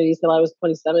virginity till I was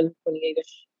 27,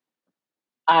 28-ish.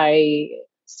 I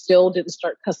still didn't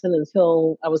start cussing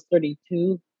until I was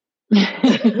 32.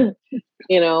 I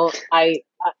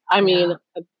I mean,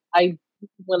 I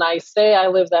when I say I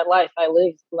live that life, I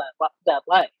live that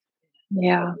life. I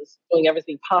Yeah. was doing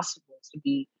everything possible to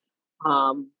be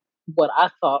what I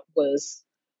thought was,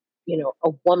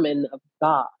 a woman of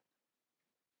God.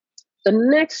 The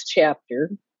next chapter,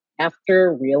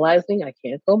 after realizing I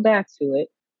can't go back to it,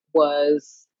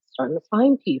 was starting to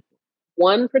find people.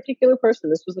 One particular person,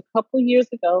 this was a couple years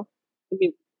ago,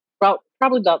 maybe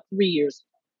probably about 3 years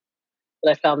ago,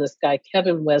 that I found this guy,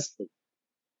 Kevin Wesley.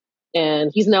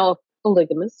 And he's now a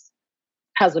polygamist,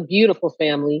 has a beautiful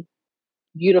family,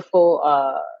 beautiful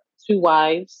two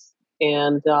wives,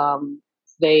 and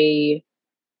they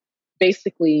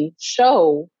basically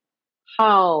show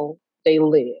how they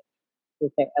live,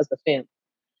 okay, as a family.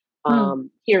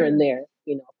 Here and there.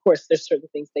 Of course, there's certain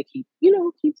things they keep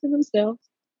to themselves.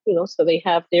 So they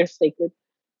have their sacred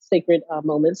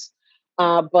moments.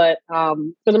 But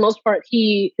for the most part,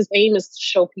 his aim is to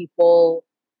show people,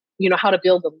 how to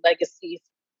build a legacy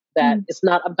that it's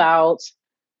not about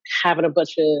having a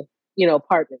bunch of,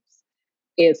 partners.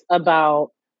 It's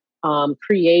about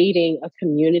creating a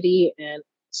community and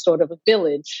sort of a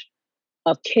village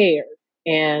of care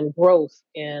and growth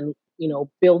and,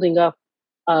 building up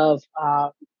of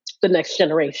the next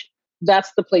generation.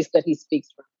 That's the place that he speaks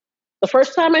from. The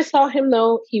first time I saw him,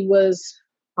 though, he was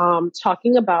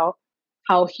talking about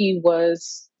how he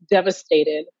was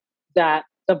devastated that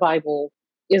the Bible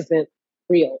isn't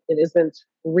real. It isn't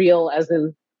real as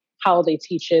in how they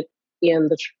teach it in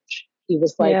the church. He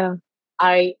was like,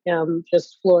 I am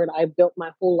just floored. I built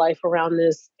my whole life around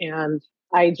this. And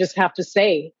I just have to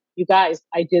say, you guys,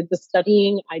 I did the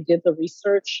studying, I did the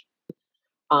research.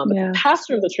 The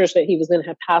pastor of the church that he was in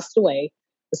had passed away.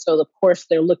 So, of course,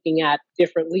 they're looking at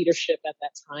different leadership at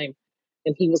that time.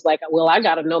 And he was like, well, I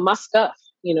got to know my stuff,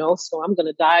 so I'm going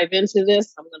to dive into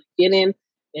this. I'm going to get in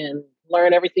and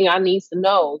learn everything I need to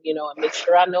know, and make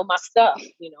sure I know my stuff,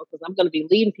 because I'm going to be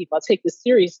leading people. I take this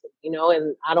seriously,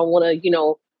 and I don't want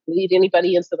to, lead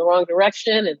anybody into the wrong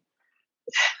direction.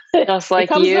 And just like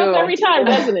it comes up every time,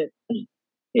 doesn't it?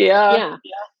 Yeah.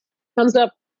 Comes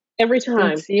up every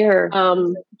time. Sincere.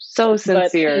 So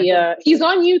sincere. But he's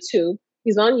on YouTube.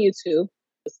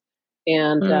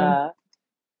 And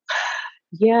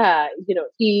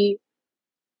he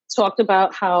talked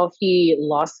about how he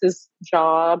lost his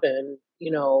job and,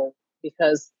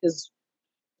 because his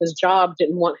job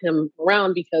didn't want him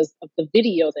around because of the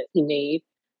video that he made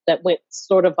that went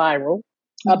sort of viral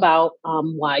about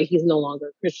why he's no longer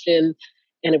a Christian.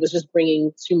 And it was just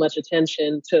bringing too much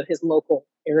attention to his local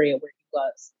area where he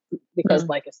was. Because,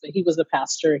 like I said, he was a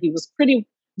pastor. He was pretty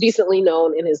decently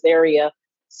known in his area.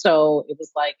 So it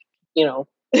was like,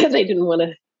 they didn't want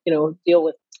to, deal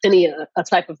with any a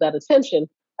type of that attention,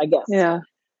 I guess. Yeah.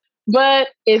 But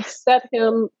it set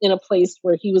him in a place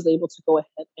where he was able to go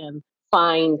ahead and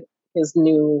find his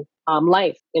new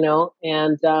life,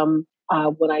 And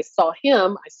when I saw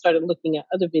him, I started looking at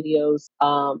other videos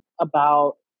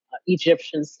about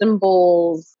Egyptian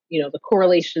symbols, the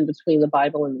correlation between the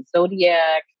Bible and the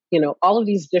zodiac, all of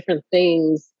these different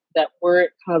things that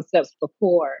weren't concepts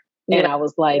before. And I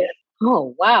was like,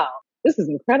 oh, wow, this is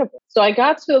incredible. So I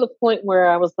got to the point where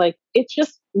I was like, it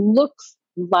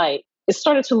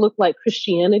started to look like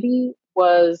Christianity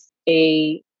was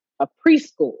a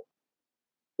preschool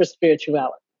for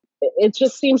spirituality. It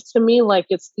just seems to me like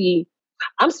it's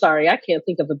I'm sorry, I can't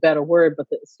think of a better word, but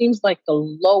it seems like the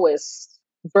lowest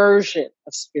version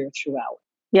of spirituality.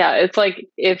 Yeah, it's like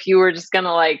if you were just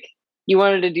gonna you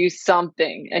wanted to do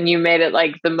something and you made it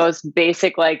like the most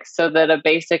basic, so that a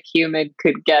basic human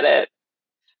could get it.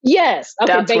 Yes.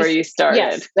 Okay, that's basic. Where you started.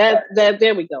 Yes, that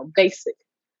there we go. Basic.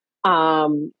 I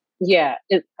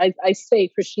say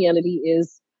Christianity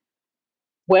is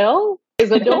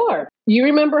a door. You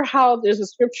remember how there's a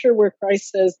scripture where Christ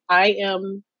says, I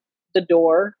am the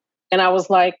door. And I was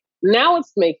like, now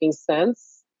it's making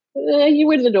sense. You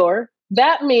were the door.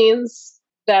 That means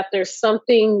that there's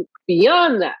something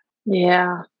beyond that.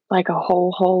 Yeah, like a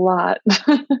whole lot. But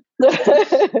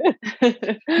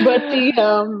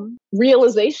the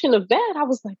realization of that, I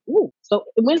was like, ooh. So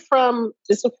it went from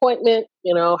disappointment,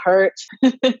 hurt.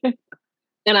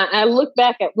 And I look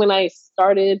back at when I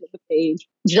started the page,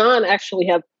 John actually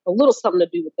had a little something to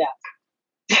do with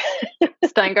that.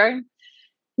 Steingard?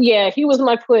 Yeah, he was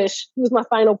my push. He was my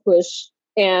final push.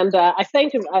 And I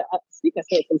thanked him. I think I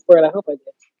thanked him for it. I hope I did.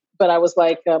 But I was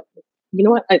like, you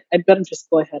know what? I better just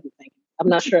go ahead and thank him. I'm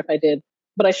not sure if I did,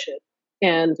 but I should.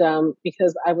 And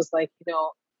because I was like, I'm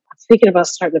thinking about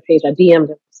starting the page. I DM'd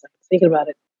him. I was like, thinking about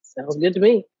it. Sounds good to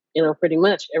me. Pretty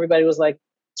much. Everybody was like,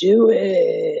 do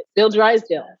it. Bill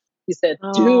Drysdale. He said,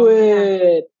 do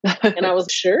it. And I was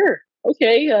sure.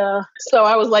 Okay. So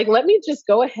I was like, let me just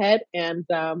go ahead and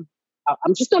I'm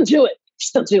just going to do it.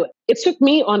 Just going to do it. It took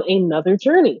me on another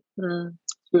journey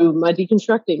through my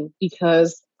deconstructing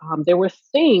because there were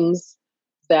things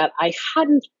that I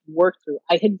hadn't worked through.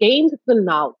 I had gained the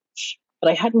knowledge, but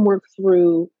I hadn't worked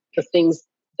through the things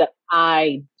that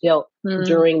I dealt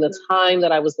during the time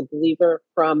that I was a believer,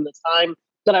 from the time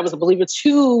that I was a believer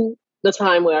to the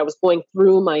time where I was going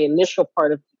through my initial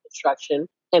part of deconstruction.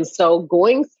 And so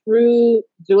going through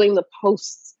doing the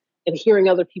posts and hearing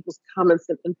other people's comments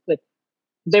and input,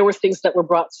 there were things that were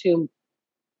brought to,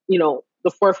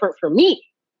 the forefront for me.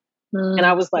 And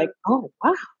I was like, oh,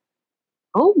 wow.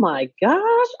 Oh my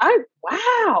gosh. I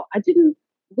didn't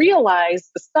realize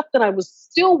the stuff that I was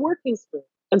still working through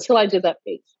until I did that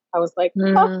page. I was like,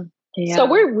 oh. Yeah. So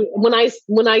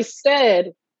when I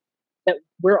said that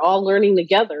we're all learning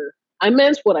together, I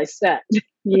meant what I said.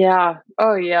 Yeah.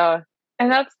 Oh yeah.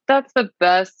 And that's the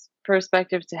best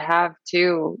perspective to have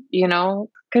too,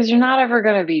 because you're not ever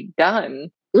going to be done.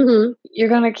 Mm-hmm. You're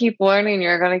going to keep learning.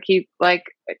 You're going to keep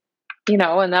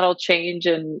and that'll change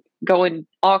and go in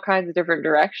all kinds of different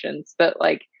directions. But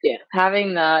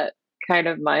having that kind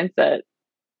of mindset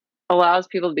allows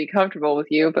people to be comfortable with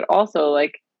you, but also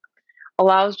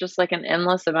allows just an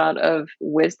endless amount of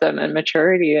wisdom and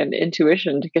maturity and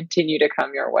intuition to continue to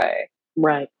come your way.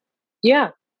 Right.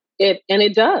 Yeah. It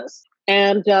does.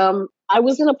 And I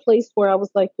was in a place where I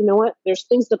was like, you know what? There's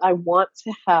things that I want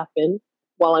to happen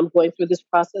while I'm going through this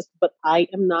process, but I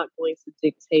am not going to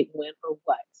dictate when or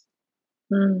what.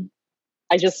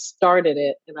 I just started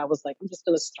it and I was like, I'm just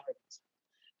going to start it.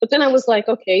 But then I was like,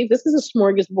 okay, this is a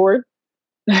smorgasbord.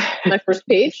 My first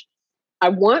page. I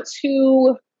want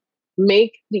to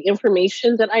make the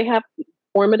information that I have, the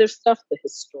informative stuff, the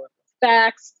historical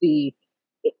facts, the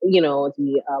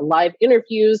live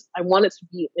interviews. I want it to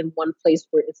be in one place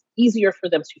where it's easier for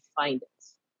them to find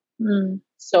it.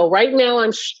 So right now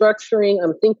I'm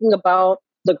thinking about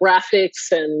the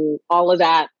graphics and all of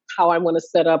that, how I want to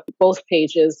set up both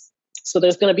pages. So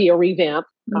there's going to be a revamp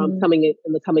coming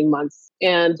in the coming months.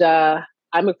 And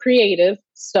I'm a creative.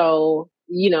 So,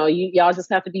 y'all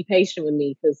just have to be patient with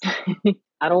me because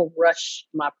I don't rush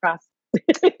my process.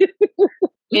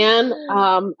 And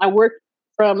I work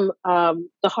from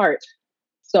the heart.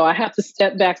 So I have to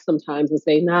step back sometimes and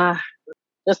say, nah,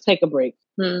 let's take a break.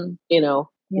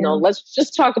 Let's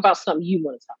just talk about something you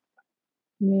want to talk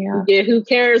about. Yeah. Who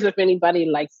cares if anybody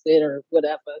likes it or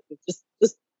whatever? Just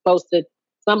post it.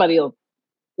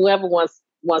 Whoever wants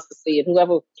to see it,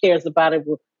 whoever cares about it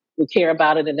will care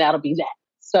about it, and that'll be that.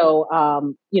 So,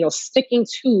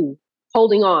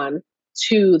 holding on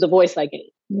to the voice I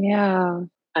gained. Yeah.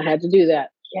 I had to do that.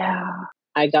 Yeah.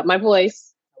 I got my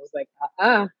voice. I was like,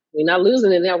 we're not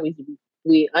losing it now.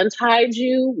 We untied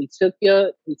you. We took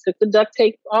the duct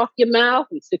tape off your mouth.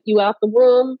 We took you out the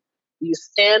room. You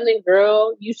standing,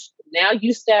 girl. You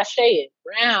sashaying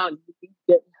around.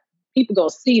 People gonna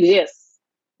see this.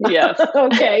 Yes.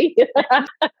 Okay.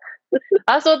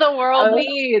 That's what the world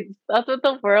needs. That's what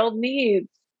the world needs.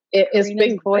 It's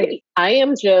been great. I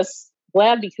am just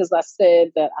glad because I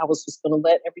said that I was just going to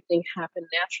let everything happen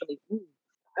naturally.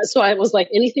 So I was like,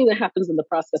 anything that happens in the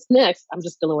process next, I'm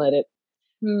just going to let it.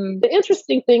 The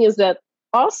interesting thing is that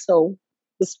also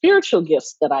the spiritual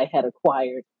gifts that I had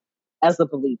acquired as a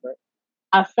believer,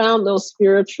 I found those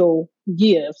spiritual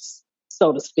gifts,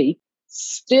 so to speak,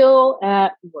 still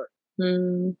at work.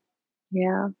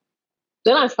 Yeah.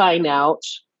 Then I find out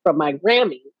from my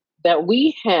Grammy that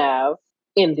we have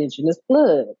indigenous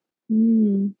blood.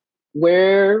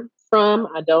 Where from,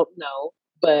 I don't know,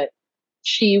 but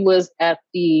she was at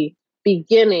the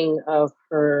beginning of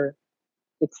her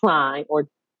decline or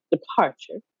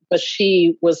departure, but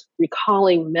she was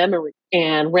recalling memory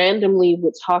and randomly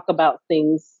would talk about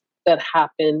things that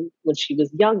happened when she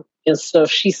was young. And so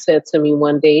she said to me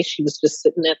one day, she was just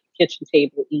sitting at the kitchen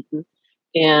table eating,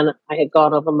 and I had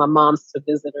gone over my mom's to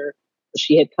visit her.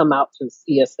 She had come out to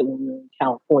see us when we were in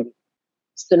California.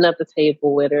 Sitting at the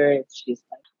table with her, and she's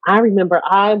like, I remember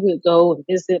I would go and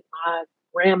visit my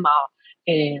grandma,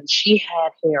 and she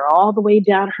had hair all the way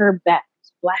down her back,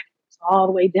 black all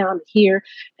the way down to here,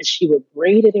 and she would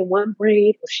braid it in one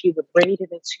braid, or she would braid it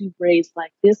in two braids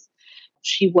like this.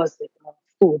 She wasn't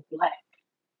full black.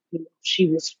 She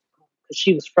was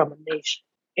from a nation,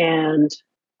 and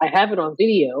I have it on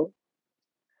video.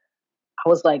 I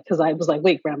was like,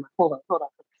 wait, Grandma, hold on.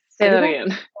 Say that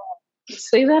again.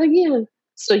 Say that again.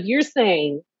 So you're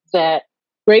saying that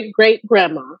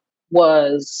great-great-grandma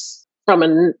was from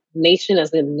a nation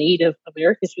as in Native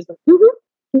American? She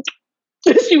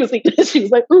was like, she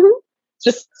was like,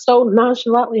 just so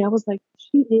nonchalantly. I was like,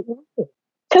 she ain't lying.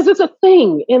 Because it's a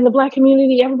thing in the Black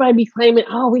community. Everybody be claiming,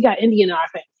 oh, we got Indian in our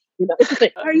family. It's a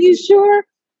thing. Are you sure?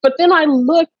 But then I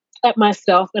looked at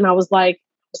myself and I was like,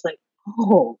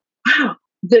 oh, wow.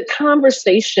 The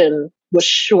conversation was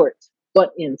short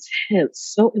but intense,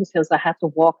 so intense. I had to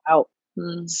walk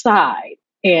outside.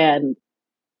 And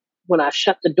when I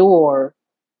shut the door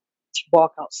to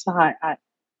walk outside,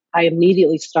 I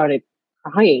immediately started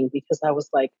crying because I was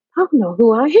like, I don't know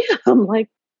who I am. Like,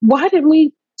 why didn't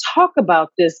we talk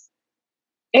about this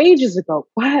ages ago?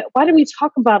 Why didn't we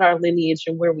talk about our lineage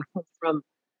and where we come from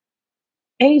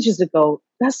ages ago?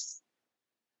 That's,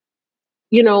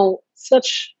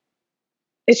 such,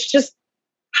 it's just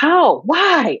how,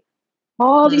 why?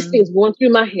 All these things going through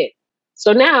my head.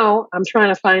 So now I'm trying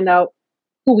to find out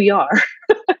who we are.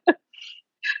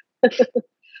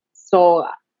 So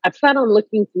I plan on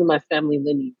looking through my family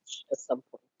lineage at some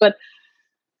point. But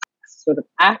sort of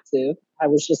active, I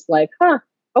was just like,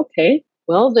 okay,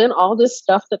 well, then all this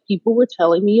stuff that people were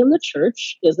telling me in the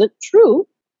church isn't true.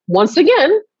 Once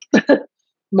again,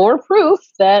 more proof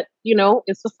that,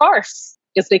 it's a farce.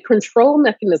 It's a control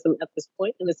mechanism at this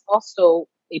point, and it's also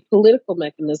a political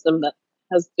mechanism that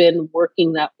has been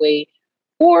working that way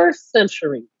for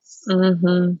centuries.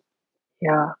 Mm-hmm.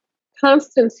 Yeah.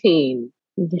 Constantine,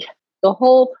 the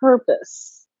whole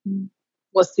purpose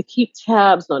was to keep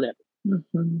tabs on it.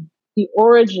 Mm-hmm. The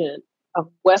origin of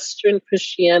Western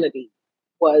Christianity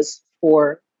was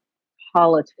for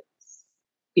politics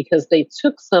because they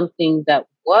took something that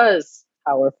was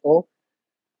powerful,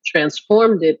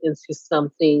 transformed it into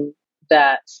something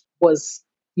that was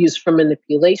used for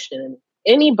manipulation.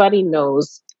 Anybody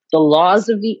knows the laws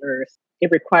of the earth,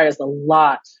 it requires a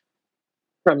lot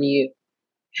from you.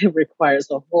 It requires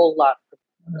a whole lot from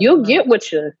you. You'll get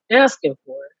what you're asking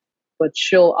for, but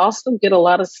you'll also get a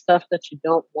lot of stuff that you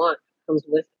don't want comes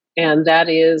with it. And that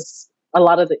is a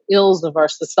lot of the ills of our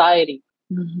society,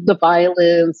 the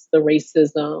violence, the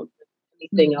racism,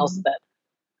 anything else that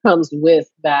comes with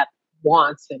that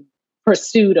want and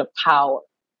pursuit of power.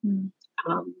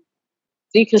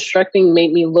 Deconstructing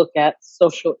made me look at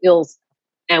social ills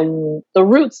and the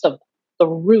roots of them. The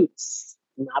roots,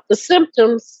 not the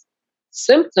symptoms.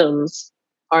 Symptoms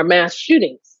are mass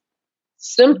shootings.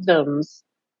 Symptoms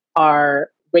are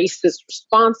racist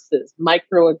responses,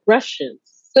 microaggressions.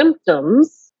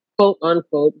 Symptoms, quote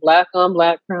unquote, black on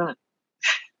black crime.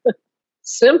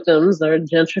 Symptoms are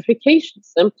gentrification.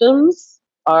 Symptoms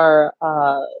are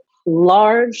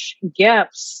large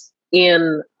gaps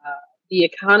in the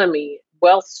economy,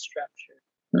 wealth structure.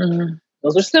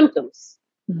 Those are symptoms.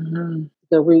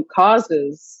 The root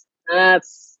causes,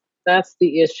 that's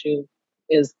the issue,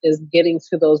 is getting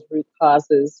to those root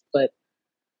causes. But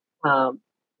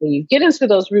when you get into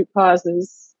those root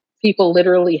causes, people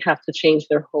literally have to change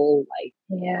their whole life.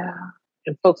 Yeah.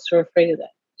 And folks are afraid of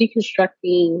that.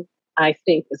 Deconstructing, I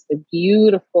think, is a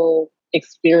beautiful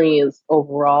experience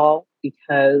overall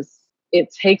because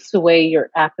it takes away your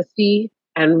apathy.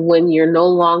 And when you're no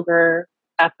longer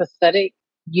apathetic,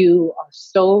 you are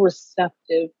so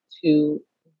receptive to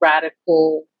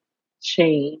radical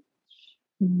change.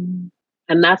 And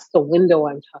that's the window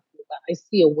I'm talking about. I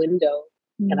see a window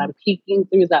and I'm peeking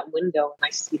through that window and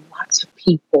I see lots of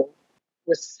people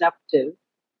receptive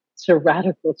to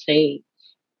radical change.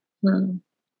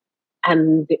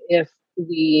 And if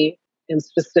we, and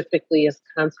specifically as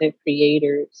content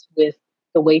creators, with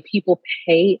the way people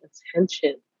pay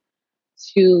attention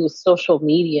to social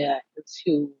media and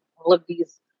to all of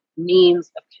these means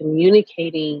of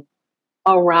communicating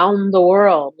around the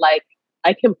world, like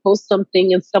I can post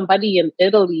something and somebody in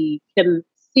Italy can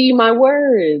see my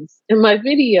words in my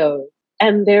videos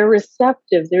and they're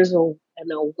receptive. There's an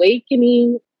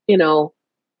awakening,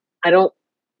 I don't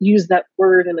use that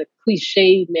word in a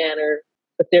cliche manner,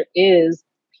 but there is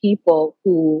people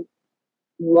who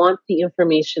want the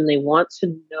information, they want to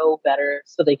know better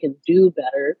so they can do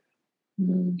better.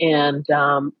 And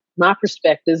my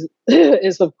perspective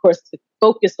is, of course, to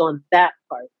focus on that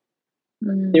part.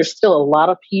 There's still a lot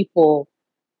of people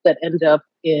that end up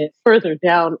further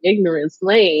down ignorance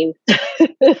lane,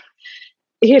 but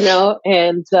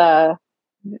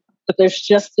there's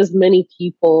just as many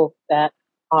people that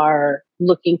are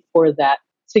looking for that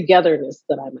togetherness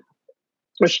that I'm after.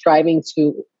 We're striving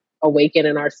to awaken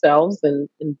in ourselves and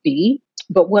be.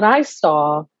 But what I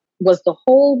saw was the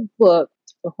whole book,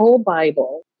 the whole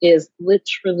Bible is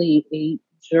literally a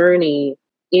journey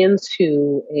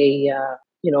into a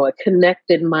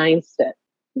connected mindset.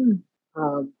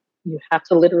 You have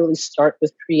to literally start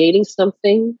with creating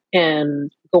something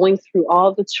and going through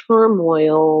all the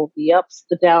turmoil, the ups,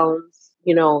 the downs,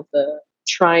 the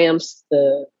triumphs,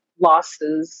 the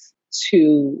losses,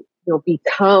 to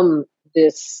become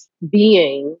this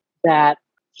being that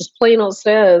just plain old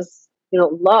says,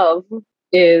 love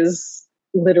is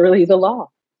literally the law.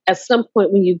 At some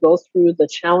point, when you go through the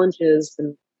challenges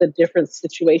and the different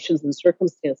situations and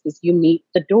circumstances, you meet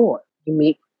the door, you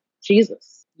meet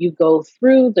Jesus. You go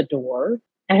through the door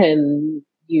and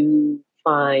you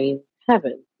find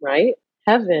heaven, right?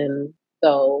 Heaven,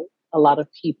 though, a lot of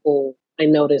people I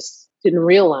noticed didn't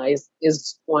realize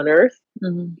is on earth,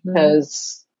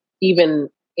 because even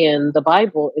in the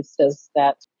Bible, it says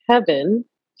that heaven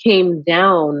came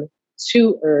down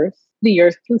to earth, the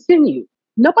earth continued.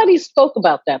 Nobody spoke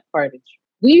about that part.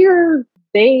 We're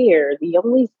there. The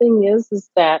only thing is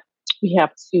that we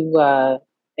have to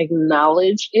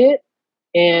acknowledge it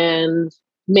and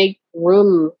make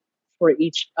room for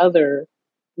each other.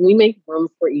 When we make room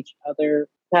for each other,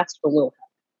 that's when we'll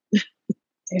have.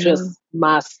 Just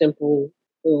my simple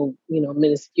little,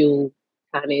 minuscule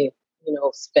kind of,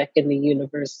 speck in the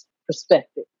universe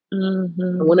perspective.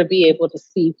 I want to be able to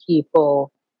see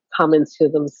people come into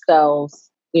themselves,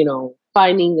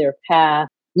 finding their path,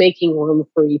 making room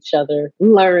for each other,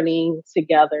 learning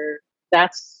together.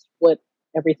 That's what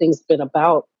everything's been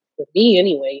about for me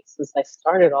anyway, since I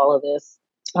started all of this.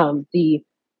 The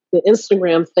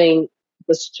Instagram thing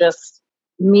was just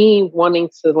me wanting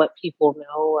to let people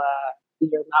know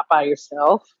you're not by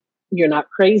yourself, you're not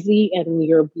crazy, and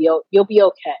you'll be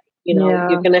okay. You're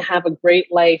going to have a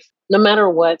great life no matter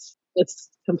what. It's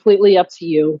completely up to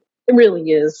you. It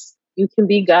really is. You can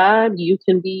be God, you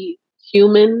can be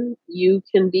human, you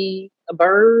can be a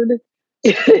bird.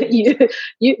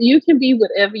 you can be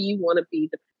whatever you want to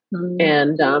be.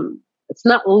 And it's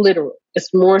not literal.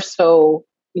 It's more so,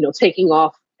 taking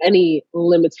off any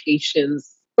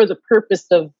limitations for the purpose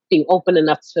of being open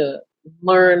enough to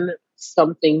learn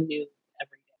something new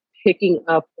every day, picking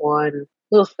up on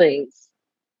little things.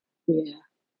 Yeah.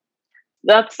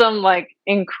 That's some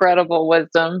incredible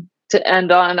wisdom to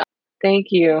end on.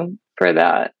 Thank you for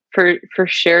that, for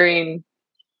sharing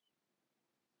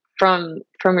from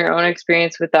your own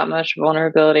experience with that much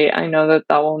vulnerability. I know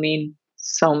that will mean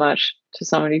so much to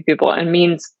so many people, and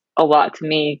means a lot to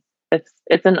me.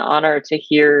 It's an honor to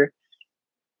hear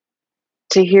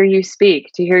you speak,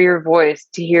 to hear your voice,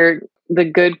 to hear the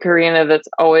good Karina that's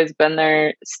always been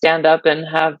there stand up and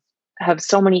have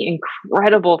so many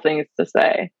incredible things to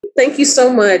say. Thank you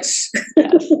so much.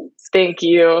 Yes. Thank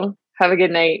you. Have a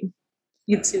good night.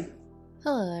 You too.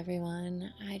 Hello, everyone.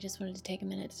 I just wanted to take a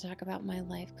minute to talk about my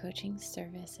life coaching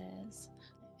services.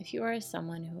 If you are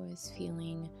someone who is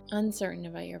feeling uncertain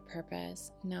about your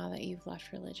purpose now that you've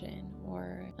left religion,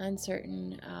 or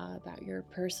uncertain about your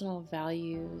personal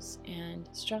values and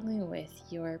struggling with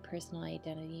your personal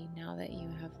identity now that you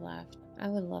have left, I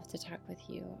would love to talk with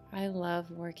you. I love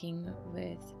working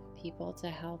with people to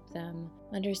help them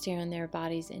understand their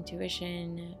body's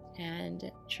intuition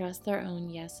and trust their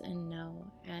own yes and no,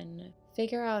 and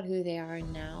figure out who they are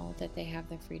now that they have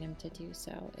the freedom to do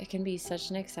so. It can be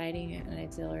such an exciting and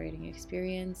exhilarating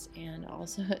experience, and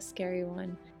also a scary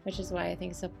one, which is why I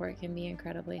think support can be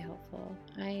incredibly helpful.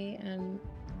 I am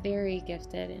very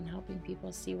gifted in helping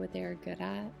people see what they are good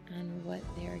at and what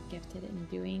they are gifted in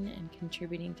doing and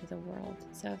contributing to the world.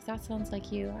 So if that sounds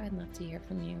like you, I'd love to hear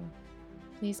from you.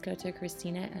 Please go to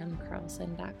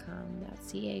ChristinaMCarlson.com.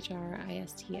 That's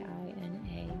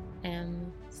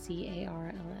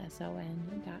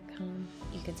ChristinaMCarlson.com.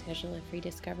 You can schedule a free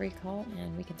discovery call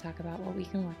and we can talk about what we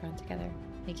can work on together.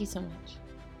 Thank you so much.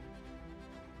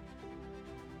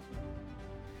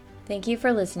 Thank you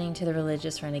for listening to the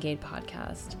Religious Renegade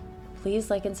podcast. Please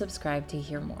like and subscribe to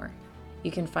hear more. You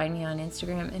can find me on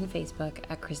Instagram and Facebook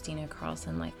at Christina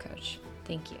Carlson Life Coach.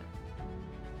 Thank you.